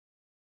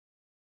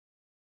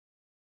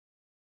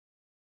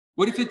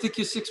 What if it took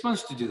you 6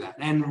 months to do that?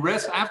 And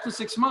rest after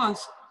 6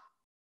 months,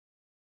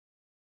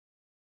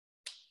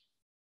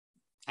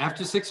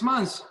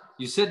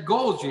 you set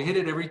goals, you hit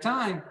it every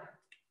time.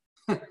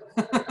 I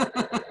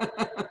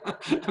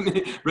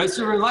mean, rest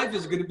of your life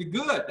is going to be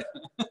good.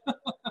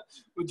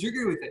 Would you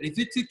agree with that? If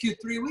it took you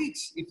 3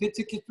 weeks, if it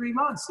took you 3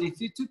 months,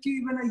 if it took you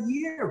even a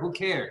year, who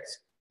cares?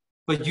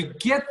 But you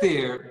get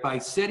there by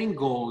setting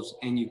goals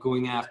and you're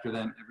going after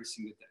them every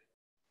single day.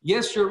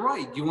 Yes, you're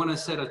right. You want to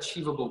set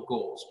achievable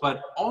goals.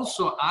 But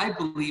also, I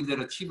believe that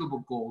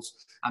achievable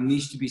goals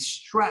needs to be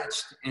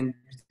stretched and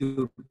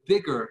do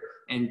bigger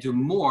and do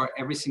more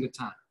every single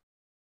time.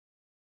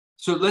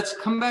 So let's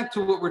come back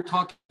to what we're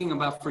talking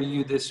about for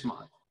you this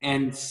month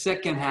and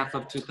second half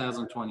of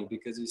 2020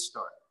 because it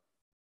started.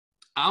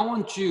 I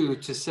want you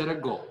to set a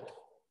goal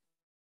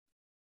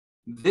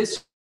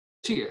this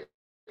year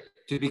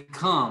to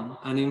become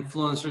an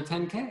influencer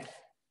 10K.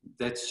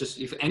 That's just,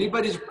 if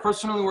anybody's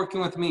personally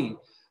working with me,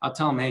 I'll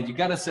tell them, hey, you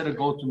got to set a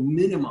goal to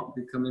minimum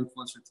become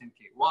influencer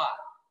 10K. Why?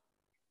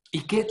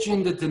 It gets you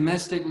in the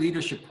domestic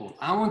leadership pool.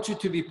 I want you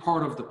to be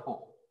part of the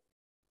pool.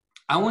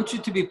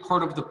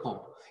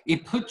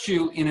 It puts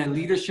you in a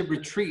leadership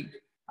retreat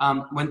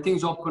when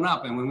things open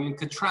up and when we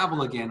could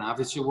travel again.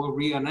 Obviously, we'll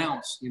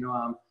re-announce,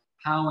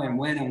 how and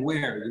when and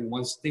where,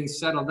 once things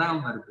settle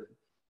down a little bit.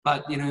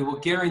 But, it will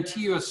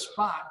guarantee you a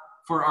spot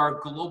for our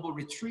global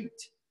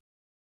retreat.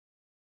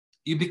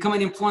 You become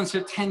an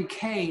influencer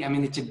 10K. I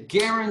mean, it's a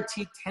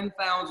guaranteed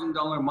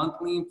 $10,000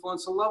 monthly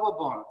influencer level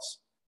bonus.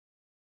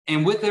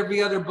 And with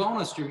every other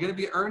bonus, you're going to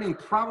be earning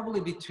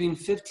probably between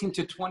 $15,000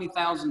 to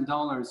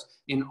 $20,000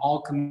 in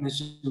all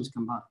commissions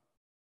combined,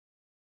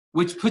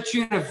 which puts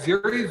you in a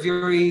very,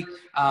 very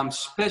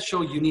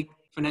special, unique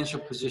financial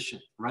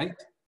position, right?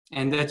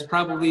 And that's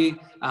probably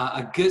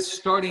a good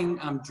starting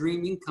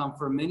dream income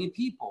for many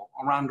people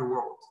around the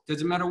world.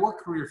 Doesn't matter what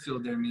career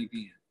field they may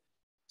be in.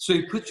 So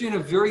it puts you in a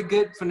very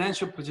good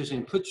financial position.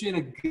 It puts you in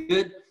a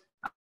good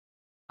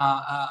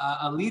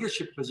a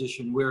leadership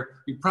position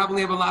where you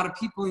probably have a lot of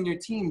people in your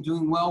team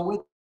doing well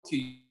with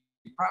you.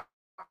 You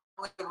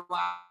probably have a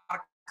lot of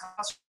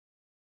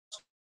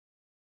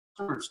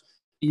customers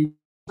in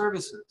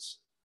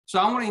services. So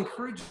I want to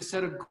encourage you to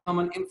set a become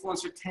an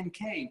influencer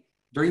 10K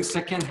during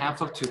second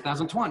half of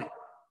 2020.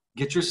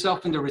 Get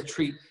yourself in the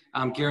retreat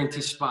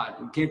guarantee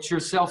spot. Get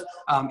yourself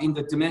in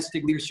the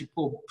domestic leadership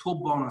pool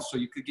bonus so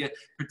you could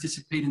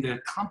participate in the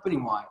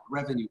company-wide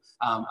revenue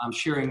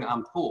sharing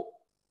pool.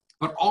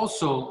 But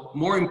also,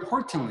 more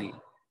importantly,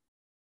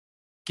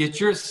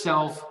 get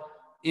yourself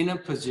in a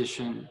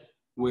position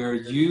where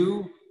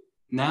you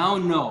now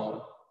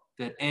know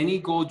that any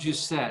goals you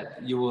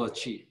set, you will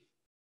achieve.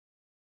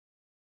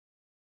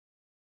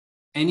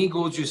 Any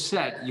goals you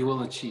set, you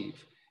will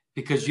achieve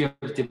because you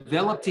have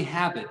developed a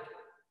habit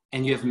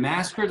and you have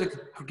mastered the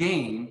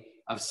game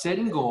of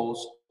setting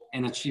goals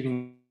and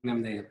achieving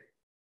them daily.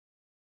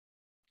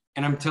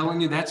 And I'm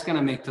telling you, that's going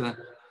to make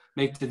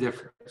the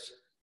difference.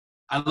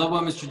 I love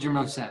what Mr. Jim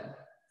Rohn said.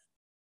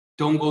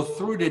 Don't go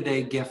through the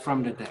day, get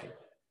from the day.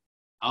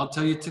 I'll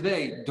tell you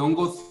today, don't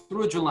go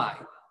through July,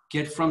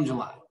 get from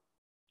July.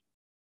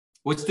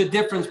 What's the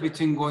difference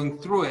between going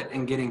through it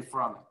and getting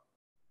from it?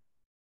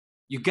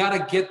 You got to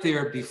get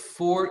there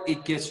before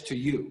it gets to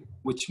you,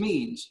 which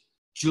means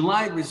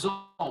July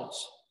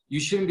results,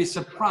 you shouldn't be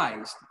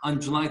surprised on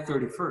July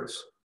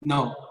 31st.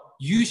 No,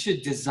 You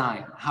should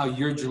design how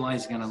your July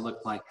is going to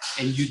look like,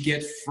 and you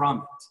get from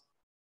it.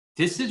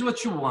 This is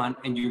what you want,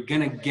 and you're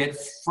going to get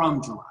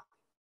from July.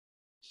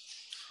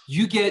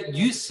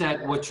 You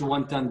set what you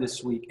want done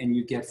this week, and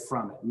you get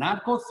from it.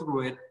 Not go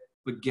through it,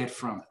 but get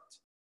from it.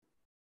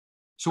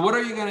 So what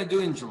are you going to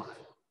do in July?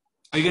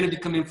 Are you going to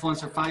become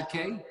influencer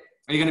 5K?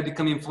 Are you going to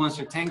become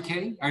influencer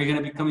 10K? Are you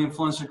going to become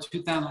influencer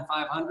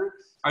 2,500?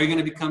 Are you going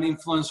to become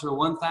influencer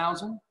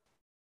 1,000?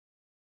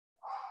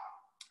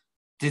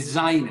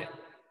 Design it.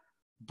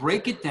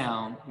 Break it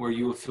down where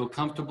you will feel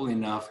comfortable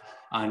enough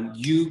on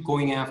you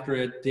going after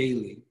it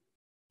daily.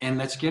 And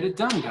let's get it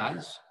done,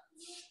 guys.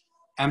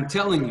 I'm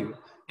telling you,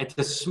 at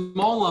the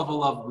small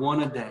level of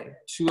 1 a day,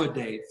 2 a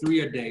day,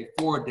 3 a day,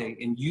 4 a day,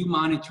 and you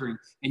monitoring,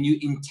 and you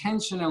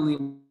intentionally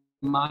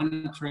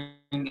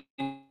monitoring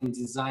and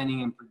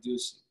designing and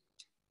producing,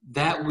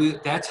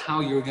 that's how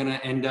you're going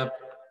to end up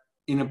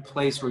in a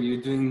place where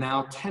you're doing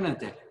now 10 a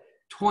day,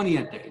 20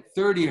 a day,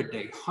 30 a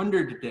day,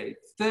 100 a day,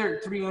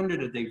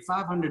 300 a day,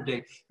 500 a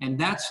day. And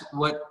that's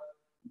what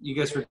you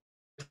guys were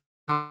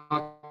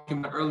talking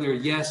about earlier.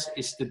 Yes,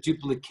 it's the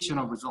duplication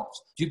of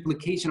results,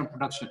 duplication of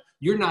production.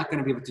 You're not going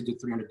to be able to do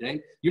 300 a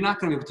day. You're not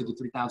going to be able to do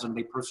 3,000 a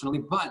day personally,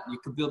 but you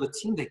could build a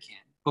team that can.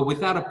 But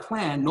without a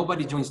plan,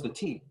 nobody joins the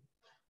team.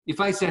 If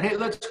I said, hey,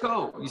 let's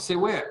go, you say,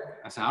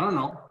 where? I say, I don't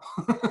know.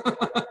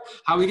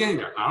 How are we getting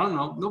there? I don't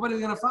know. Nobody's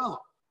going to follow.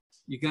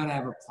 You got to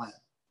have a plan.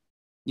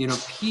 You know,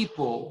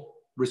 people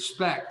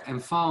respect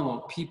and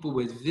follow people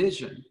with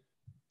vision.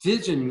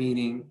 Vision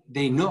meaning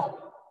they know.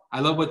 I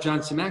love what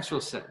John C.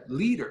 Maxwell said.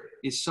 Leader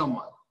is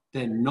someone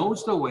that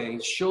knows the way,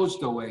 shows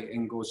the way,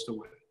 and goes the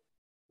way.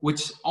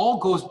 Which all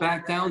goes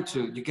back down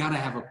to, you got to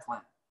have a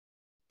plan.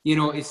 You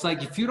know, it's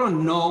like if you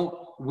don't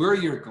know where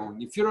you're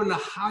going, if you don't know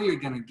how you're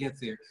going to get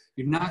there,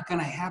 you're not going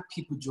to have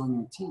people join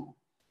your team.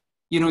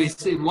 You know,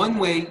 it's one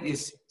way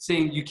is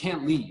saying you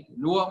can't lead.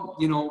 Well,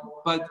 you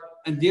know, but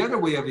and the other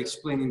way of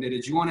explaining that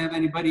is you won't have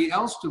anybody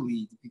else to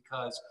lead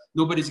because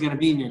nobody's going to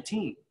be in your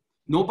team.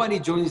 Nobody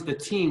joins the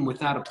team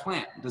without a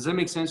plan. Does that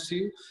make sense to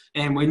you?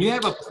 And when you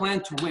have a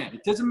plan to win,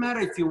 it doesn't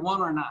matter if you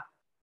won or not.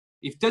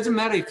 It doesn't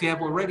matter if you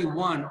have already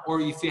won or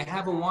if you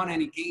haven't won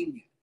any game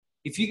yet.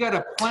 If you got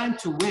a plan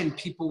to win,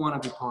 people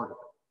want to be part of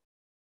it.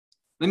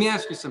 Let me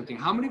ask you something.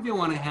 How many of you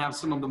want to have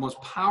some of the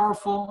most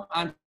powerful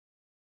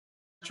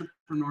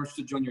entrepreneurs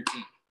to join your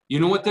team? You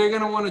know what they're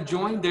going to want to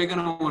join? They're going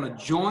to want to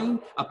join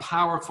a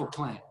powerful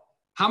plan.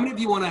 How many of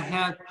you want to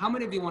have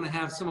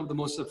some of the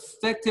most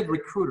effective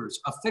recruiters,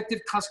 effective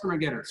customer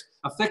getters,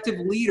 effective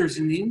leaders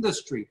in the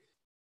industry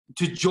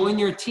to join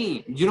your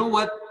team? You know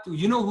what?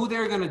 You know who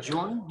they're going to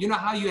join? You know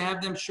how you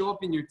have them show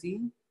up in your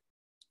team?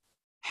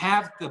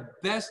 Have the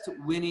best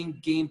winning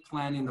game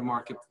plan in the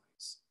marketplace.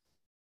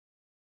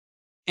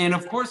 And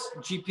of course,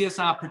 GPS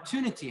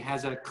Opportunity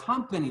has a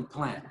company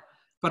plan,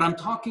 but I'm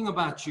talking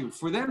about you.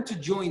 For them to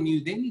join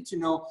you, they need to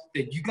know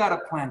that you got a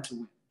plan to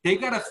win. They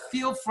got to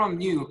feel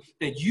from you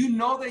that you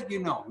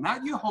know,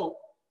 not you hope,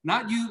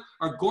 not you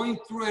are going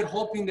through it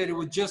hoping that it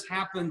would just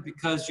happen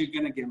because you're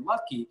going to get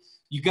lucky.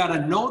 You got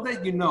to know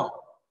that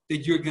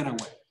you're going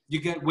to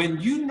win. When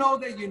you know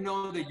that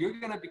you're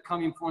going to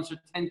become influencer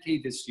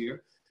 10K this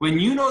year, when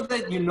you know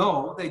that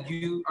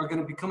you are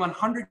going to become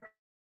 100K,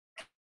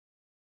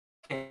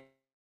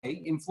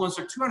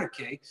 influencer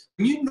 200K,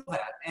 when you know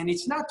that, and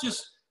it's not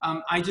just,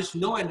 I just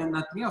know it and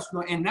nothing else.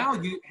 No, and now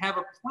you have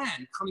a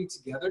plan coming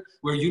together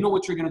where you know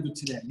what you're going to do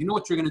today. You know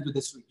what you're going to do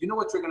this week. You know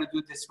what you're going to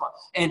do this month.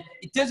 And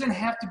it doesn't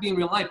have to be in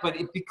real life, but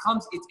it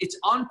becomes, it's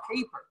on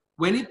paper.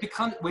 When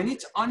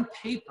it's on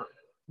paper,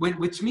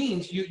 which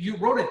means you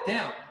wrote it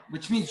down,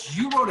 and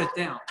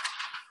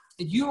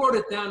you wrote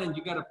it down and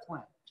you got a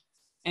plan.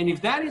 And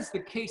if that is the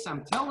case,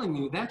 I'm telling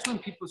you, that's when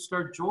people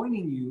start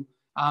joining you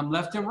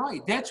left and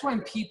right. That's when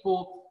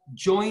people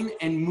join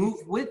and move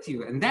with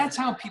you. And that's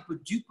how people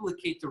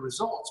duplicate the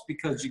results,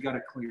 because you got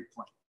a clear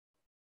plan.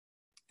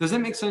 Does that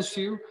make sense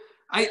to you?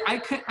 I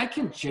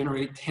can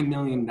generate $10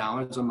 million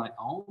on my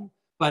own,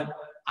 but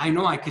I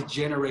know I could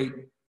generate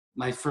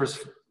my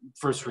first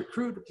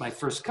recruit, my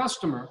first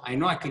customer. I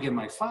know I could get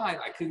my 5.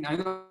 I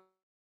know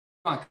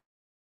I could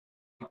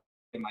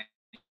get my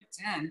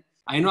 10.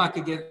 I know I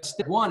could get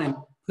step 1 and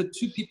put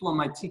 2 people on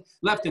my team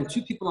left and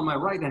 2 people on my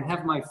right and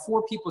have my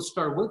 4 people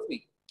start with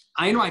me.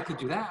 I know I could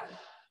do that.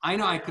 I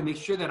know I can make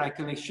sure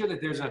that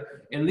there's at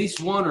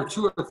least 1 or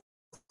 2 or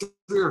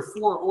 3 or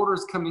 4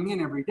 orders coming in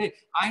every day.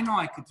 I know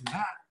I could do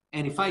that.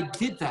 And if I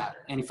did that,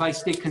 and if I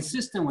stay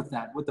consistent with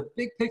that, with the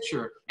big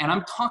picture, and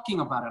I'm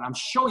talking about it, I'm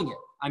showing it,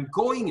 I'm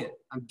going it,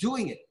 I'm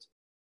doing it,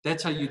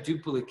 that's how you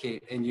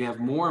duplicate, and you have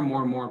more and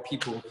more and more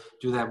people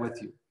do that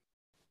with you.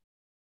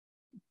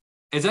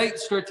 As I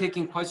start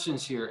taking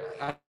questions here,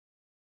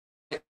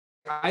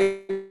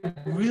 I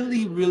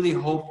really, really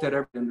hope that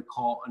everyone in the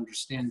call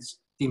understands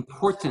the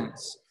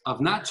importance of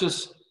not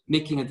just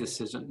making a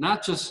decision,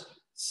 not just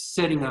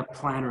setting a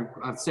plan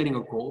or setting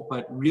a goal,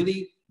 but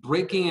really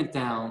breaking it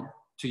down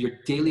to your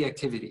daily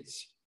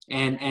activities.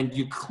 And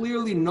you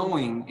clearly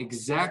knowing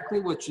exactly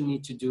what you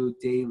need to do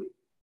daily.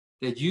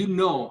 That you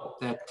know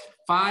that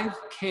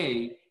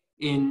 5K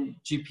in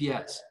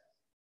GPS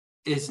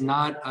is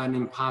not an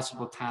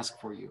impossible task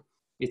for you.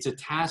 It's a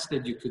task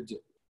that you could do.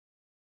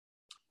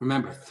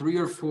 Remember, three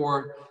or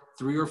four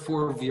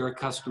VR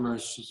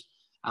customers,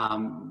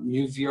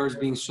 new VRs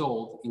being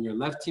sold in your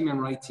left team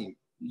and right team.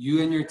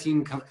 You and your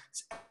team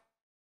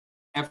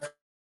effort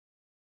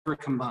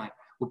combined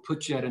will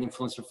put you at an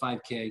influencer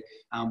 5K,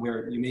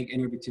 where you make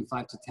anywhere between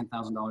 $5,000 to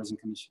 $10,000 in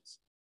commissions.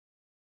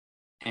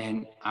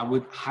 And I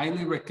would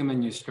highly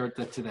recommend you start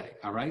that today.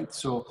 All right.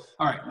 So,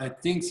 all right. I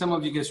think some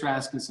of you guys are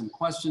asking some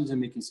questions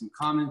and making some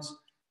comments.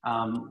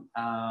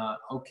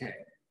 Okay.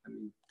 Let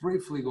me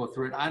briefly go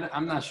through it.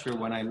 I'm not sure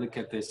when I look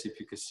at this if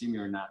you can see me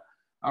or not.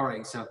 All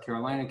right. South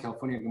Carolina,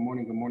 California. Good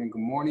morning. Good morning.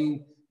 Good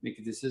morning. Make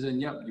a decision.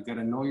 Yep. You got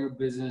to know your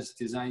business.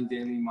 Design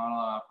daily model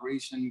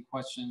operation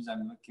questions.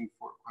 I'm looking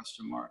for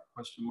question mark,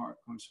 question mark,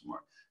 question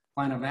mark.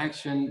 Plan of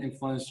action,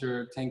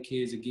 influencer,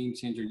 10K is a game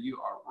changer. You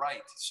are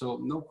right. So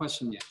no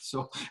question yet.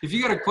 So if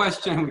you got a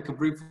question, we could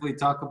briefly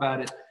talk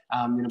about it,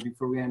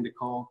 before we end the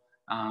call.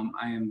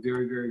 I am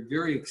very, very,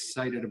 very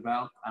excited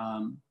about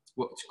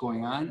what's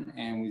going on.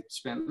 And we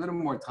spent a little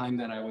more time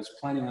than I was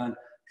planning on,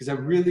 because I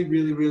really,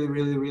 really, really,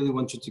 really, really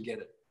want you to get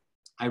it.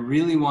 I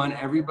really want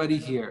everybody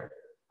here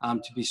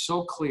to be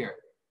so clear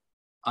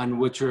on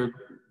what you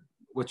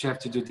have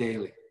to do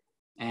daily.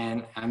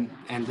 And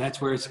that's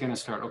where it's going to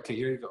start. Okay,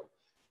 here you go.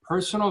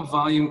 Personal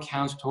volume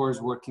counts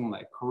towards working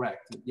leg.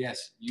 Correct.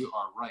 Yes, you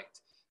are right.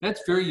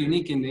 That's very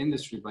unique in the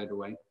industry, by the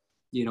way,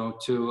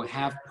 to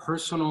have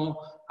personal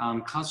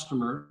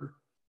customer,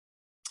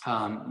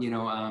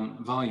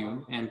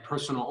 volume and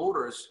personal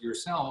orders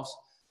yourselves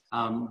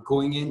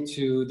going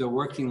into the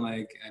working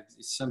leg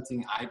is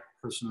something I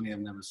personally have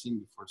never seen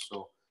before.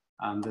 So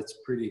that's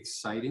pretty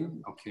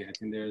exciting. Okay, I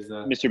think there's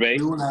a Mr. Bay.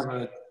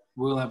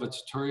 We'll have a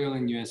tutorial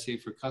in USA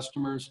for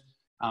customers.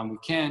 We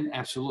can,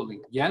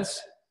 absolutely.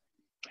 Yes.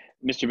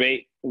 Mr.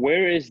 Bay,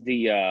 where is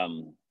the,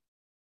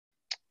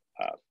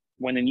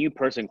 when a new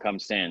person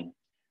comes in,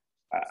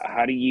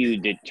 how do you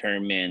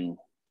determine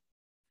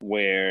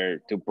where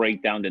to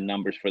break down the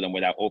numbers for them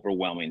without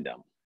overwhelming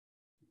them?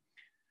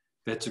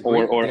 That's a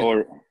great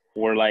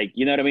or like,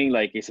 you know what I mean?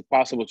 Like, is it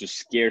possible to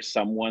scare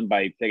someone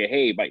by saying,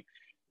 hey, by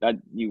that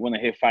you want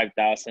to hit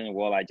 5,000?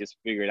 Well, I just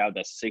figured out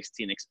that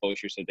 16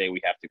 exposures a day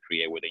we have to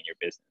create within your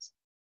business.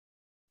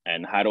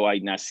 And how do I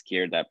not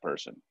scare that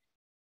person?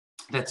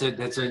 That's a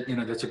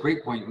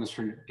great point,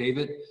 Mr.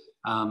 David.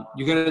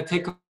 You got to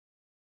take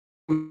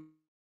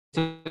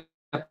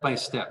step by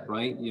step,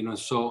 right?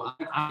 So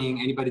I think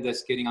anybody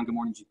that's getting on Good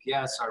Morning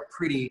GPS are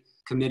pretty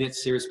committed,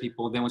 serious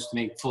people that wants to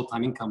make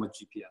full-time income with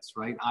GPS,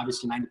 right?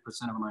 Obviously, 90%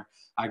 of them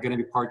are going to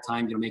be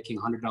part-time, making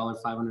 $100,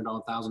 $500,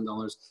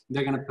 $1,000.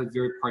 They're going to put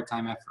very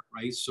part-time effort,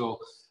 right? So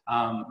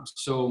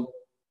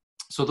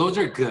those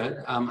are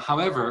good.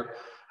 However,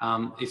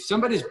 if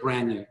somebody's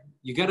brand new,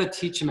 you got to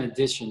teach them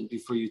addition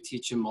before you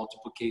teach them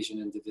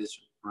multiplication and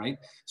division, right?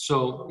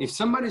 So if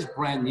somebody's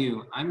brand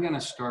new, I'm going to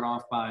start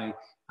off by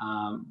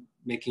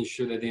making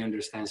sure that they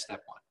understand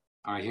step one.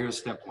 All right, here's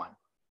step one.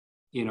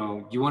 In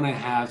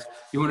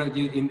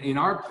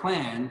our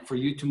plan for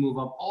you to move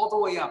up all the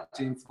way up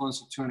to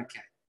influence of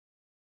 200K,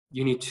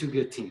 you need 2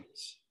 good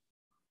teams.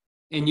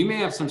 And you may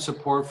have some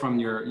support from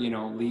your,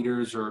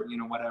 leaders or,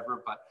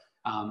 whatever, but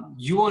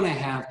you want to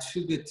have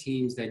 2 good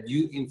teams that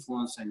you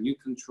influence and you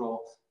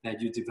control, that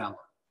you develop.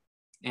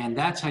 And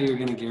that's how you're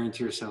going to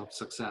guarantee yourself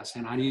success.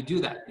 And how do you do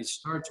that? It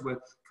starts with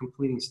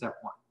completing step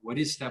one. What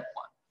is step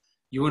one?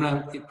 You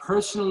want to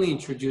personally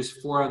introduce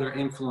 4 other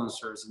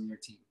influencers in your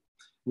team.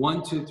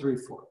 1, 2, 3,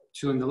 4.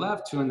 2 on the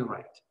left, 2 on the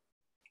right.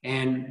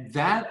 And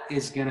that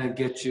is going to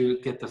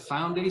get the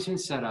foundation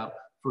set up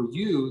for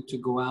you to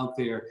go out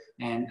there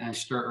and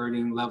start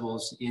earning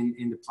levels in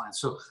the plan.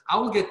 So I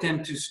will get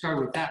them to start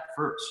with that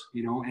first,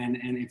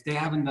 and if they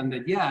haven't done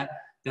that yet,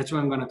 that's what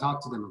I'm going to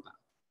talk to them about.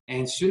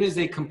 And as soon as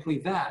they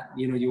complete that,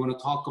 you want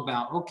to talk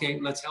about, okay,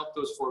 let's help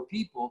those 4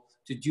 people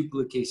to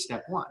duplicate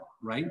step one,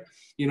 right?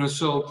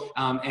 So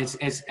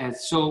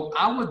so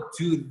I would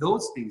do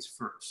those things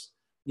first,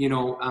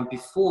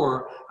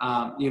 before,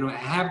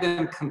 have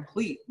them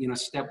complete,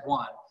 step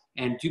one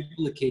and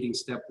duplicating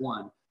step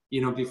one,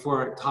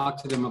 before I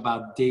talk to them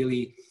about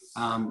daily,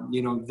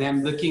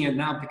 them looking at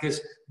now,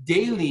 because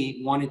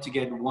daily wanted to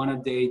get 1 a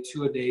day,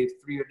 2 a day,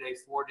 3 a day,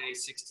 4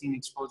 days, 16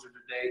 exposures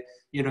a day,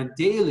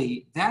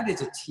 daily, that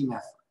is a team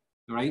effort,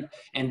 right?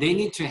 And they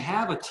need to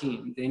have a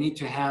team. They need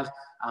to have,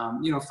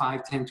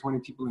 5, 10, 20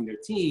 people in their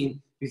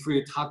team before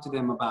you talk to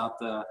them about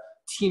the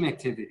team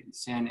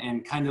activities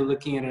and kind of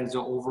looking at it as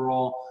an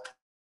overall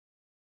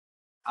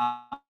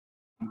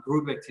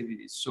group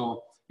activities.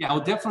 So yeah, I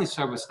would definitely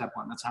start with step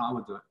one. That's how I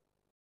would do it.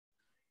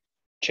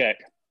 Check.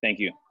 Thank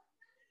you.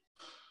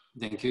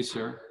 Thank you,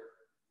 sir.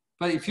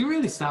 But if you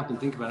really stop and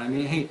think about it, I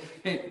mean,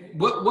 hey,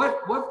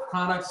 what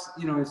products,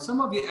 if some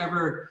of you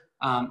ever,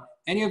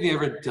 any of you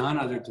ever done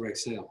other direct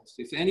sales?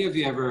 If any of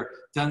you ever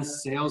done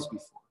sales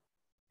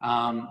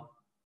before,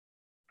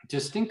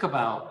 just think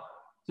about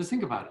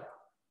it.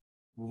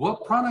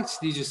 What products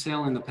did you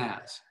sell in the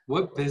past?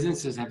 What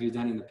businesses have you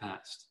done in the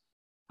past?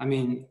 I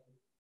mean,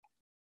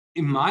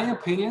 in my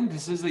opinion,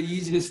 this is the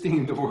easiest thing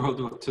in the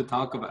world to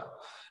talk about.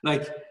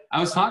 Like, I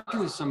was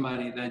talking to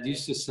somebody that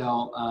used to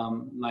sell,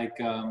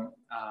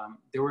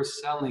 they were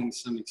selling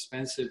some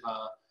expensive,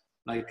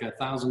 like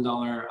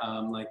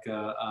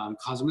 $1,000,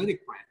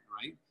 cosmetic brand,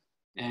 right?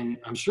 And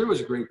I'm sure it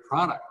was a great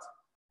product,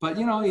 but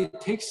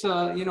it takes,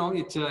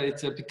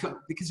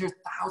 because there are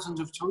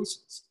thousands of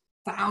choices,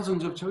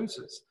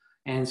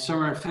 and some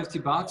are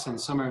 $50 and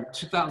some are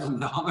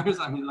 $2,000.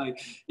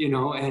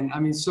 I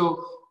mean,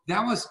 so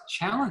that was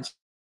challenging,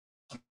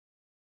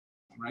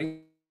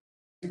 right?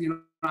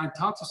 I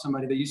talked to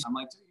somebody that I'm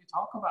like, dude, you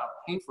talk about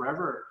paying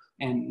forever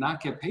and not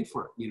get paid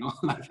for it,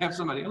 like have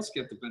somebody else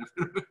get the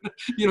benefit of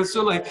it,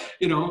 so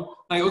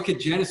okay,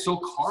 Jen is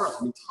sold cars.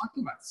 I mean,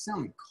 talking about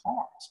selling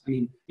cars, I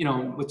mean,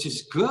 which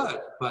is good,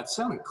 but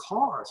selling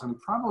cars, I'm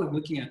probably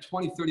looking at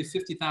 $20,000,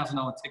 $30,000,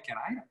 $50,000 ticket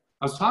item.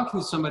 I was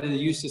talking to somebody that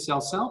used to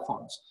sell cell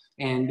phones,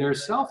 and their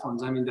cell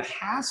phones, I mean, the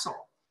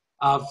hassle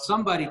of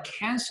somebody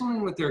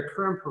canceling with their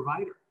current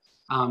provider,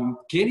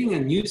 getting a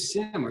new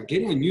SIM or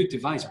getting a new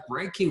device,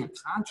 breaking a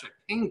contract,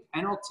 paying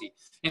penalty,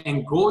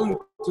 and going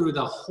through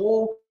the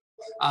whole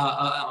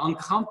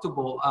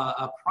uncomfortable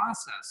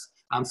process.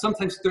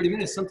 Sometimes 30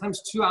 minutes,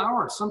 sometimes 2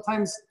 hours,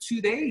 sometimes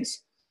 2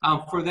 days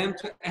for them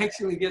to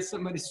actually get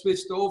somebody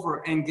switched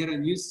over and get a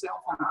new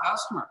cell phone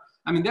customer.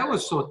 I mean, that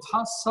was so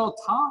tough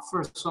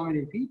for so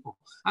many people.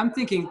 I'm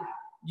thinking,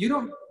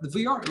 the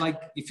VR,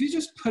 like, if you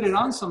just put it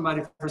on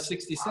somebody for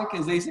 60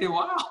 seconds, they say,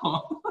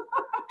 wow.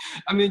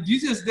 I mean, you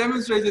just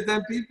demonstrated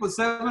 10 people,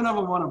 7 of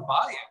them want to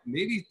buy it.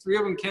 Maybe 3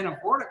 of them can't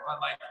afford it, but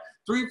like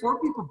 3 or 4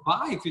 people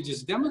buy if you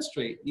just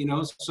demonstrate,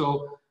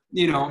 So,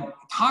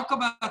 talk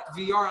about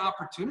VR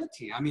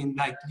opportunity. I mean,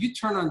 like, you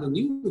turn on the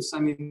news. I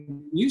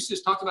mean, news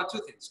just talk about 2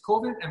 things,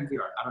 COVID and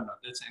VR. I don't know.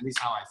 That's at least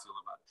how I feel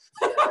about it.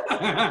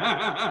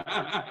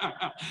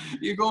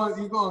 you go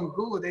on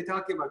Google, they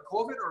talking about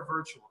COVID or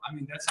virtual. I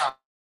mean, that's how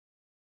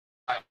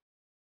I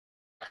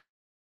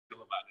feel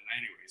about it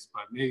anyways,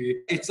 but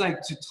maybe it's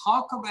like to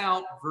talk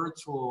about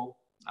virtual,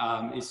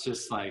 it's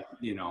just like,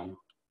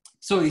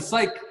 so it's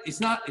like, it's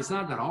not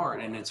that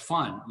hard, and it's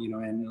fun,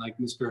 and like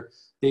Mr.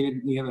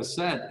 David Nieva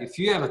said, if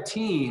you have a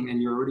team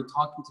and you're already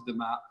talking to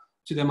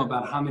them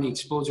about how many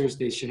exposures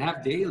they should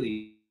have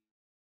daily,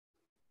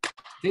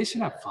 they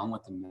should have fun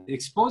with them. The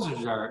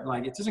exposures are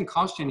like, it doesn't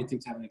cost you anything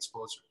to have an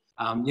exposure.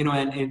 And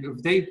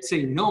if they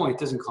say no, it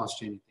doesn't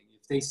cost you anything.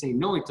 If they say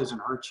no, it doesn't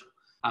hurt you.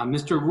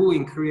 Mr. Wu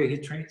in Korea, he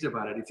trains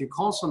about it. If you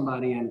call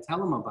somebody and tell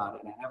them about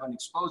it and have an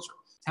exposure,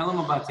 tell them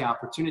about the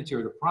opportunity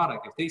or the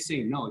product. If they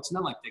say no, it's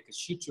not like they could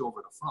shoot you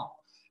over the phone.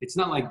 It's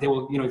not like they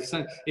will,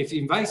 if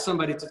you invite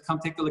somebody to come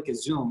take a look at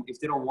Zoom, if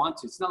they don't want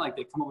to, it's not like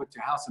they come over to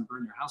your house and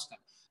burn your house down.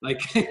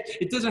 Like,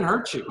 it doesn't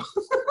hurt you.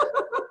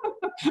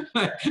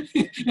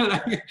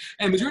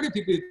 And majority of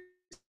people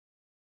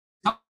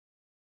talk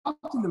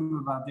to them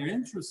about their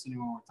interests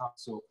anymore. We're talking.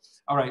 So,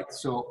 all right.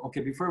 So,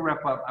 okay, before we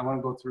wrap up, I want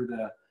to go through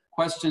the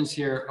questions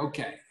here.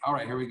 Okay. All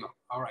right, here we go.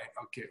 All right.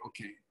 Okay.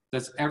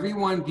 Does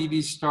everyone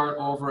BB start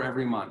over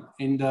every month?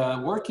 In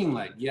the working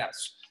leg,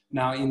 yes.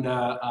 Now in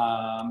the,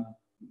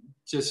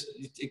 so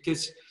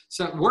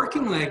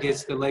working leg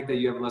is the leg that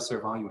you have lesser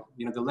volume.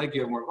 The leg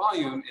you have more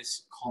volume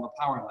is called a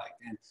power leg.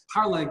 And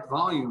power leg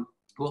volume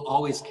will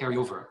always carry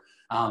over,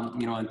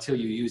 until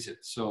you use it.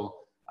 So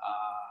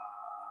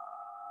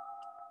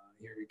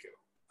here we go.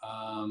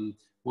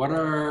 What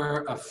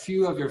are a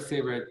few of your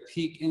favorite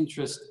peak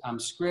interest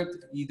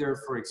script, either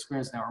for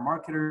experienced network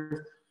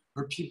marketers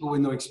or people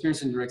with no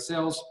experience in direct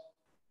sales,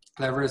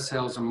 clever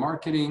sales and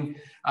marketing?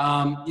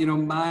 I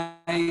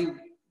mean,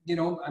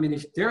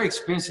 if they're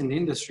experienced in the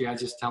industry, I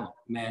just tell them,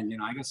 man,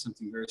 I got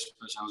something very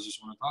special I just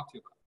want to talk to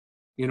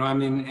you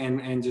about.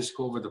 And just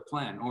go over the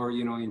plan, or,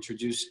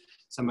 introduce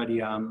somebody,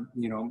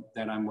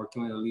 that I'm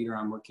working with, a leader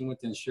I'm working with,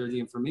 and share the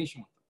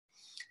information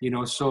with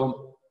them.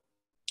 So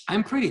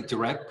I'm pretty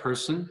direct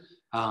person.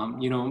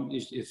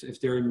 If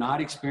they're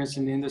not experienced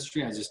in the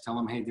industry, I just tell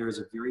them, hey, there is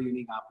a very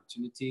unique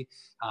opportunity,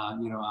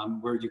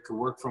 where you could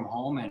work from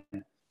home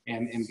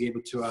and be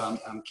able to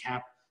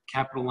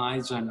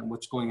capitalize on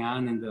what's going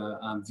on in the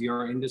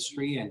VR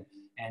industry. And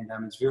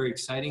it's very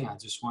exciting. I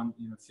just want,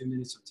 a few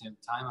minutes of time.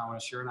 I want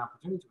to share an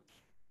opportunity with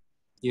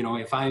you.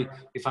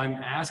 If I'm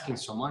asking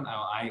someone,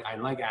 I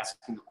like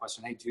asking the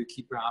question, hey, do you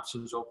keep your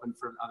options open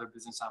for other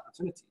business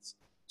opportunities?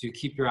 Do you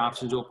keep your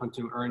options open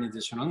to earn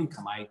additional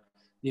income?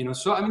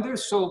 So, I mean,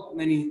 there's so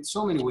many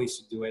ways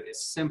to do it.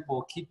 It's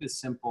simple, keep it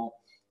simple,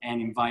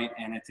 and invite,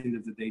 and at the end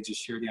of the day,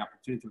 just share the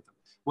opportunity with them.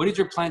 What is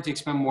your plan to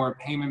expand more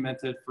payment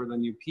method for the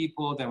new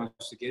people that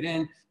wants to get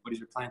in? What is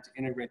your plan to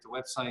integrate the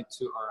website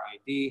to our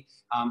ID?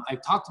 I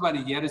talked about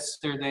it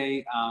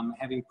yesterday,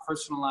 having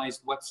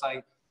personalized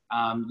website.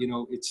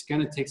 It's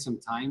going to take some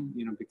time,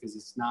 because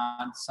it's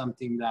not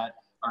something that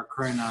our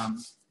current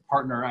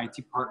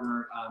IT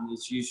partner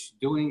is used to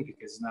doing,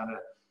 because it's not a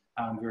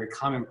very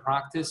common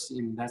practice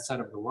in that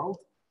side of the world.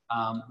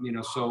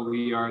 So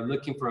we are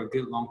looking for a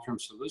good long-term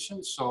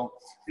solution. So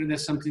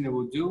that's something that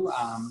we'll do.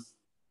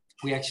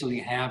 We actually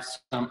have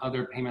some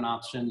other payment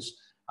options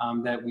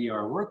that we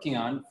are working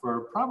on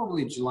for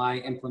probably July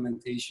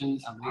implementation,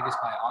 latest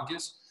by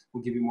August.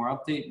 We'll give you more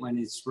update when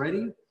it's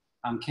ready.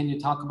 Can you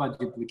talk about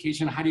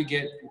duplication? How do you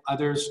get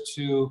others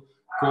to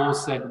goal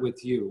set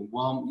with you?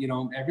 Well, you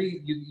know,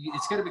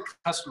 it's got to be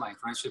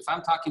customized, right? So if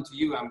I'm talking to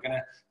you, I'm going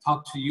to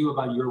talk to you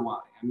about your why.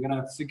 I'm going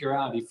to figure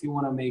out if you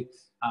want to make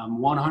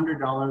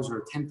 $100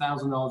 or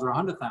 $10,000 or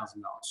 $100,000.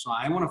 So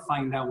I want to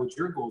find out what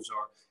your goals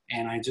are,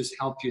 and I just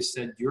help you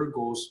set your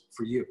goals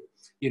for you.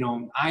 You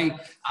know, I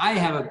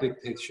have a big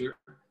picture,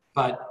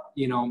 but,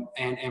 you know,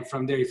 and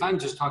from there, if I'm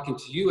just talking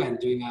to you and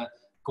doing a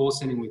goal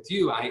setting with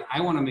you, I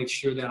want to make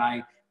sure that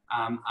I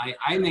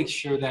make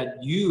sure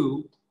that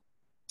you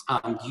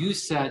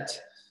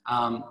set,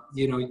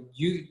 you know,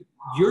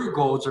 your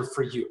goals are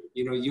for you.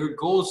 You know, your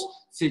goals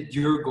fit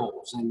your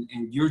goals and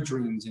your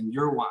dreams and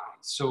your why.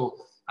 So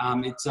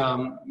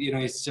you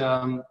know,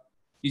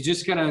 you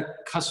just gotta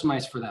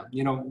customize for them.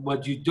 You know,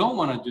 what you don't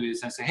want to do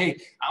is I say, hey,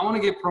 I want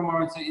to get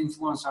promoted to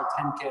influencer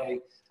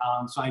 10K.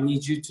 So I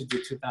need you to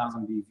do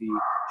 2,000 BV.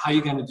 How are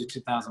you gonna do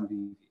 2,000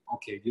 BV?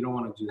 Okay, you don't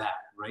want to do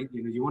that, right?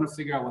 You know, you want to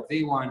figure out what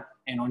they want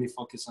and only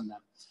focus on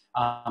them.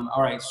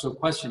 All right, so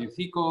question, if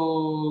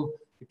Pico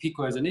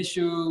has an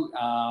issue,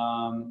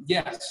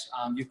 yes,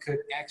 you could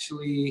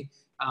actually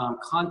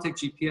contact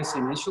GPS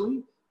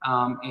initially.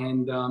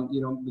 You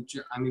know,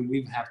 I mean,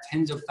 we have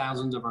tens of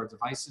thousands of our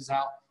devices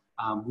out.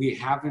 We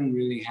haven't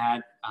really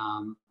had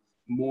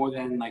more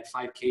than like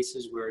 5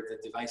 cases where the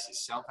device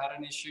itself had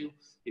an issue.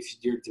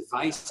 If your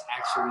device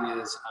actually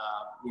is,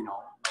 you know,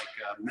 like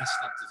a messed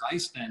up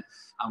device, then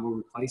we'll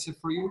replace it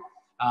for you.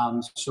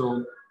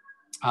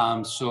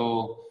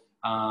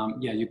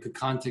 Yeah, you could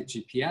contact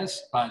GPS,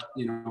 but,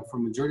 you know, for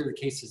majority of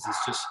the cases,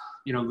 it's just,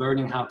 you know,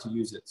 learning how to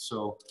use it.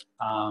 So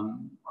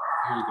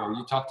here you go.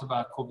 You talked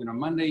about COVID on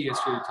Monday.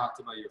 Yesterday, you talked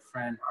about your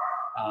friend,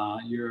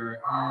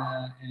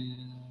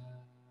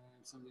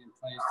 something in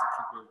place to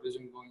keep your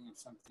vision going or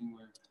something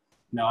where,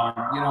 no,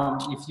 you know,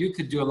 if you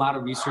could do a lot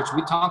of research,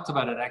 we talked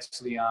about it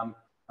actually on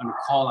a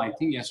call, I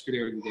think yesterday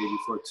or the day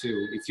before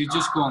too. If you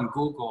just go on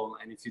Google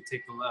and if you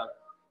take a look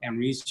and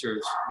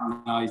research,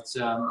 no, it's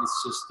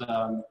just,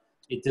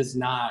 it does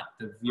not,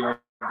 the VR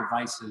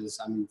devices,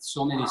 I mean,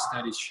 so many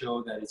studies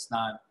show that it's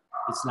not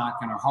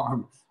going to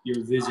harm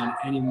your vision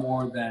any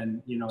more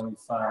than, you know,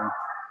 if,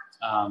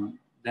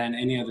 than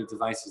any other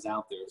devices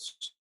out there.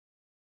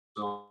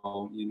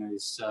 So, you know,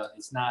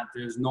 it's not,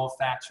 there's no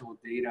factual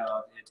data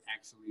of it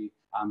actually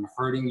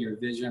hurting your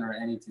vision or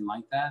anything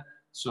like that.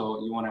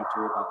 So you won't have to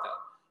worry about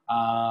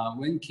that.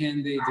 When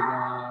can they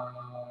develop,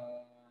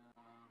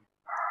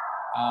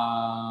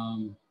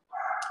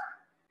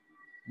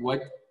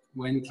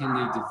 when can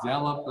they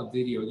develop a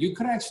video? You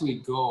could actually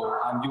go,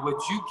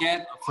 what you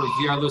get for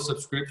VRLU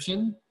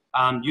subscription,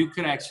 you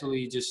could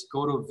actually just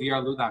go to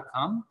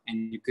vrlu.com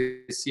and you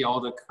could see all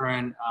the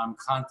current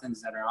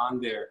contents that are on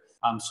there.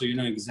 So you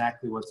know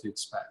exactly what to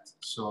expect.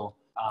 So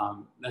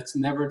let's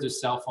never do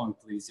cell phone,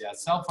 please. Yeah,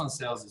 cell phone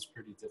sales is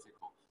pretty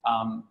difficult.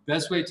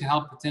 Best way to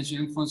help potential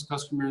influence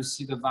customers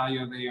see the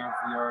value of AR,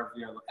 VR,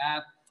 VRLU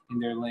app in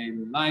their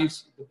daily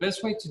lives. The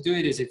best way to do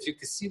it is if you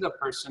could see the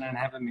person and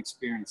have them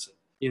experience it.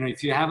 You know,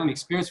 if you have them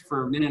experience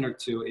for a minute or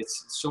two,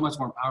 it's so much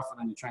more powerful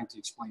than you're trying to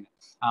explain it.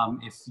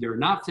 If you're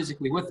not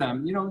physically with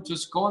them, you know,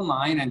 just go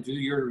online and do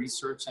your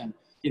research and,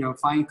 you know,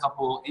 find a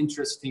couple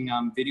interesting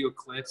video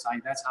clips.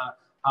 That's how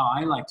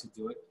I like to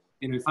do it.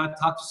 You know, if I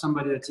talk to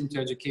somebody that's into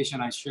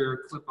education, I share a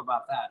clip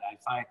about that.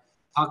 If I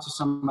talk to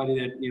somebody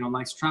that, you know,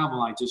 likes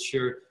travel, I just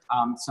share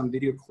some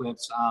video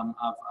clips of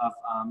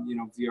you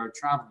know, VR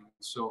traveling.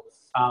 So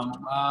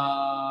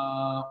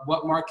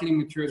what marketing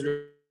materials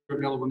are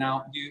available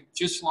now? You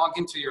just log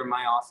into your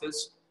My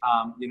Office.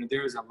 You know,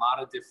 there's a lot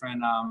of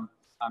different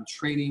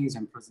trainings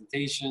and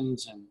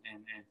presentations and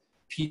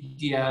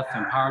PDF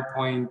and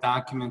PowerPoint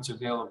documents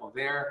available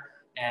there.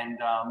 And,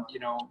 you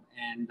know,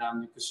 and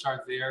you could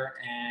start there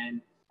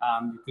and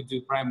you could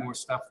do probably more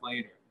stuff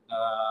later.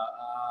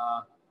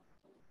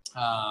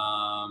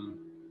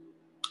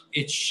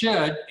 It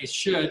should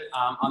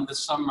on the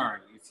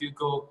summary, if you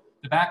go,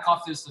 the back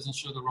office doesn't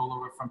show the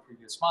rollover from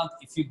previous month.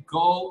 If you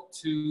go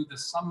to the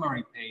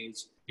summary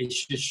page, it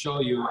should show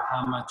you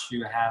how much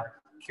you have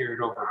carried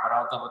over, but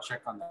I'll double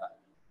check on that.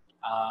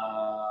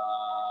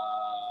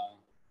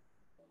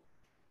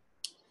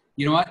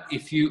 You know what?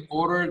 If you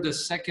order the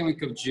second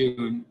week of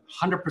June,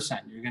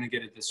 100%, you're gonna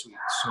get it this week.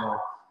 So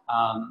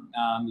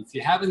if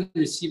you haven't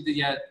received it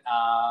yet,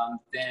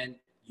 then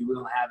you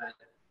will have it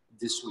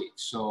this week.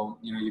 So,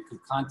 you know, you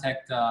could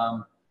contact, I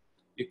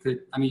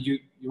mean, you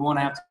won't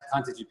have to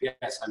contact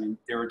GPS. I mean,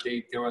 there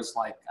was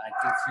like, I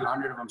think a few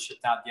hundred of them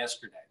shipped out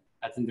yesterday.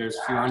 I think there's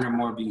a few hundred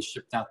more being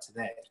shipped out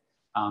today.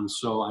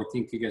 So I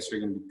think you guys are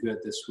gonna be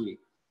good this week.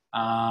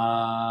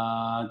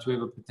 Do we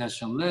have a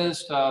potential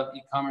list of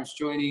e-commerce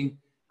joining?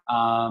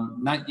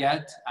 Not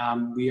yet.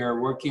 We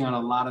are working on a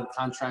lot of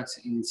contracts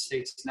in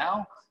states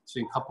now. So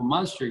in a couple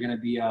months, you're gonna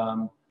be,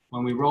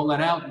 when we roll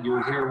it out,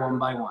 you'll hear one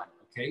by one,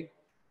 okay?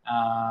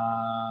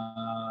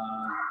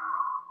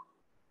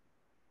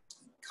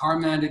 Car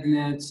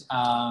magnets,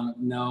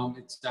 no,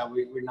 it's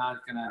we're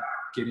not gonna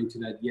get into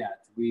that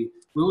yet. We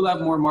will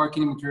have more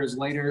marketing materials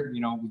later.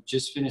 You know, we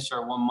just finished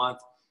our 1 month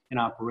in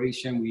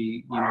operation.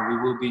 We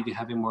will be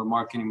having more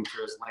marketing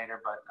materials later,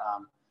 but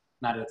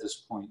not at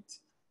this point.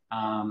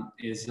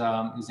 Is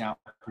the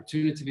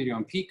opportunity video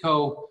on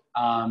Pico?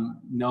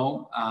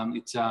 No,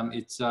 it's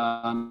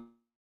on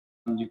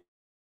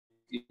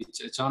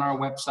our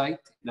website,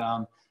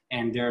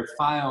 and there are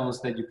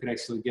files that you could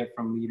actually get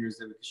from leaders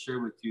that we could share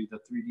with you, the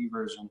 3D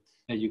version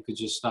that you could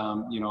just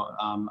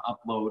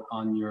upload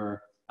on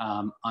your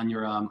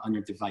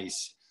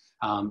device.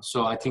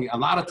 So I think a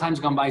lot of time's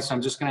gone by, so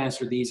I'm just going to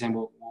answer these, and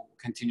we'll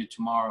continue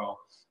tomorrow.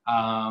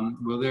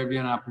 Will there be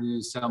an opportunity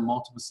to sell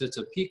multiple sets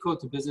of Pico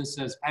to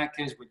businesses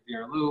packaged with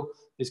VRLU,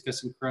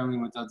 discussing currently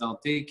with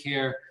adult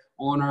daycare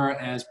owner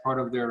as part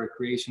of their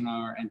recreation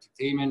or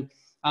entertainment?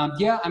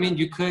 Yeah, I mean,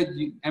 you could.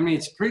 I mean,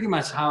 it's pretty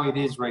much how it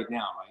is right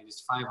now, right?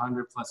 It's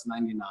 500 plus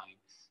 99.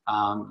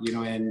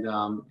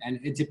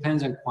 And it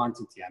depends on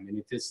quantity. I mean,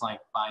 if it's like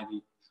by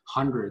the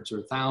hundreds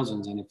or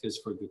thousands, and if it's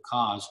for good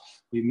cause,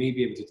 we may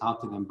be able to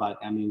talk to them. But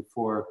I mean,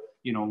 for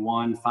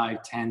 1,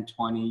 5, 10,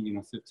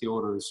 20, 50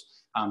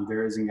 orders,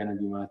 there isn't going to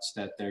be much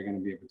that they're going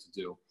to be able to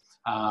do.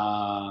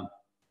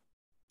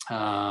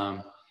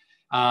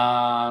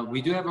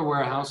 We do have a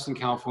warehouse in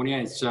California.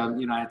 It's,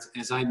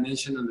 as I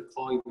mentioned on the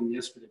call even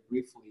yesterday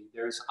briefly,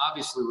 there's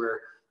obviously we're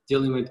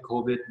dealing with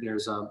COVID.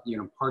 There's,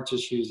 parts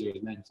issues,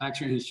 there's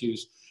manufacturing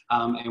issues,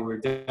 and we're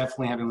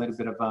definitely having a little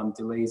bit of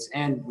delays.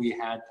 And we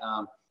had,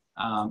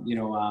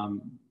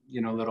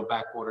 little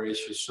backwater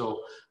issues.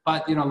 So,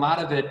 but, a lot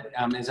of it,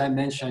 as I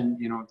mentioned,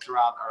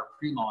 throughout our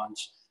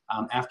pre-launch,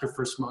 after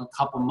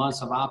couple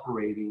months of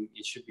operating,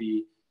 it should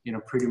be,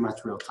 pretty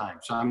much real time.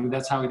 So, I mean,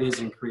 that's how it is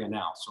in Korea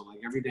now. So like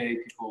every day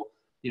people,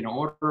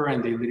 order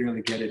and they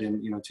literally get it in,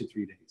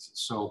 2-3 days.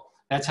 So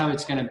that's how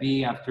it's going to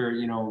be after,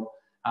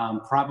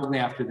 probably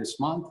after this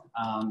month,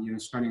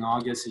 starting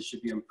August, it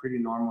should be a pretty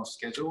normal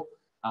schedule.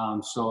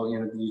 So,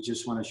 you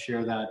just want to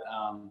share that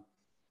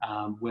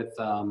with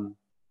the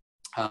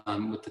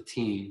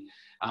team.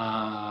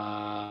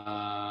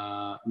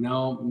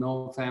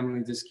 No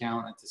family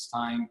discount at this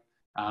time.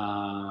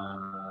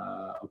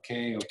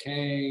 Okay.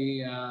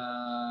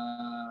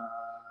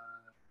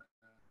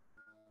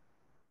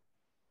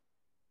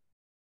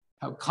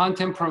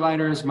 Content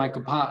providers,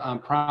 Michael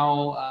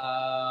Prowl,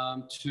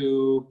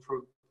 to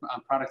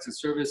products and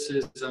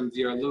services,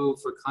 VRLU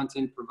for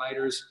content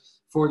providers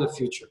for the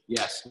future.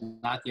 Yes,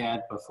 not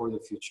yet, but for the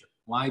future.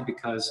 Why?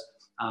 Because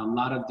a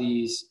lot of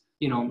these,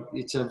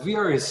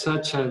 VR is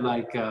such a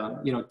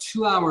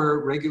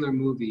 2-hour regular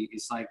movie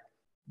is like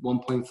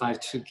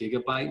 1.52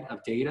 gigabyte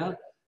of data.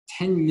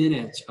 10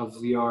 minutes of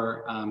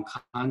VR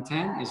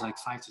content is like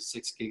 5 to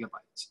 6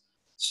 gigabytes.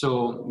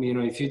 So,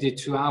 if you did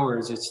 2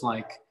 hours, it's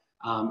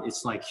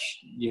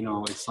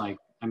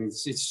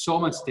so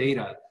much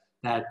data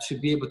that to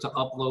be able to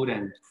upload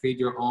and create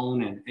your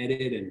own and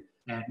edit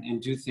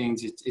and do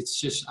things, it's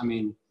just, I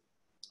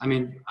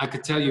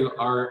could tell you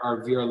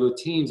our VRLU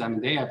teams,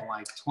 they have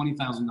like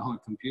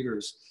 $20,000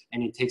 computers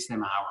and it takes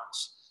them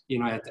hours,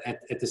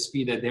 at the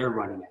speed that they're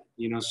running it,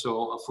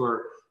 so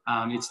for,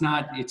 it's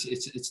not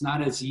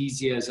as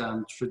easy as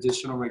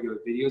traditional regular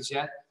videos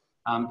yet.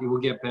 It will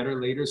get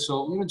better later.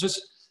 So,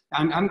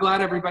 I'm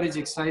glad everybody's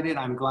excited.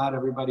 I'm glad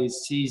everybody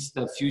sees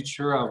the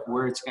future of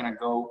where it's going to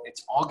go.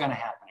 It's all going to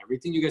happen.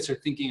 Everything you guys are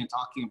thinking and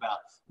talking about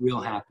will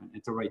happen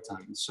at the right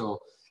time.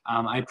 So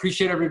I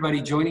appreciate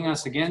everybody joining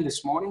us again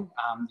this morning.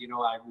 We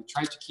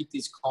try to keep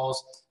these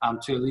calls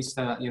to at least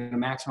a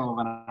maximum of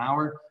an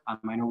hour.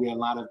 I know we had a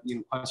lot of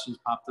questions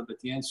popped up at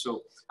the end.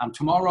 So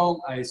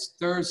tomorrow is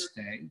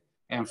Thursday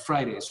and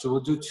Friday. So we'll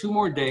do 2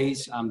 more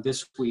days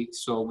this week.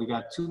 So we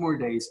got 2 more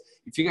days.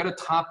 If you got a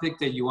topic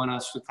that you want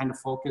us to kind of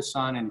focus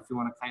on, and if you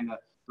want to kind of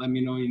let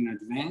me know in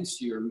advance,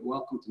 you're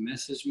welcome to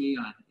message me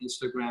on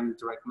Instagram,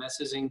 direct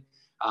messaging,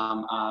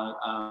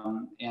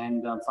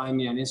 and find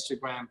me on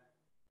Instagram,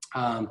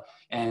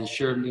 and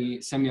send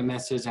me a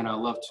message, and I'd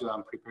love to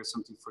prepare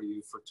something for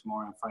you for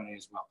tomorrow and Friday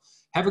as well.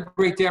 Have a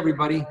great day,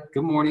 everybody.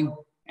 Good morning,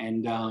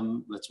 and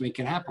let's make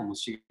it happen. We'll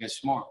see you guys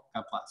tomorrow.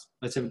 God bless.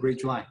 Let's have a great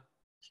July.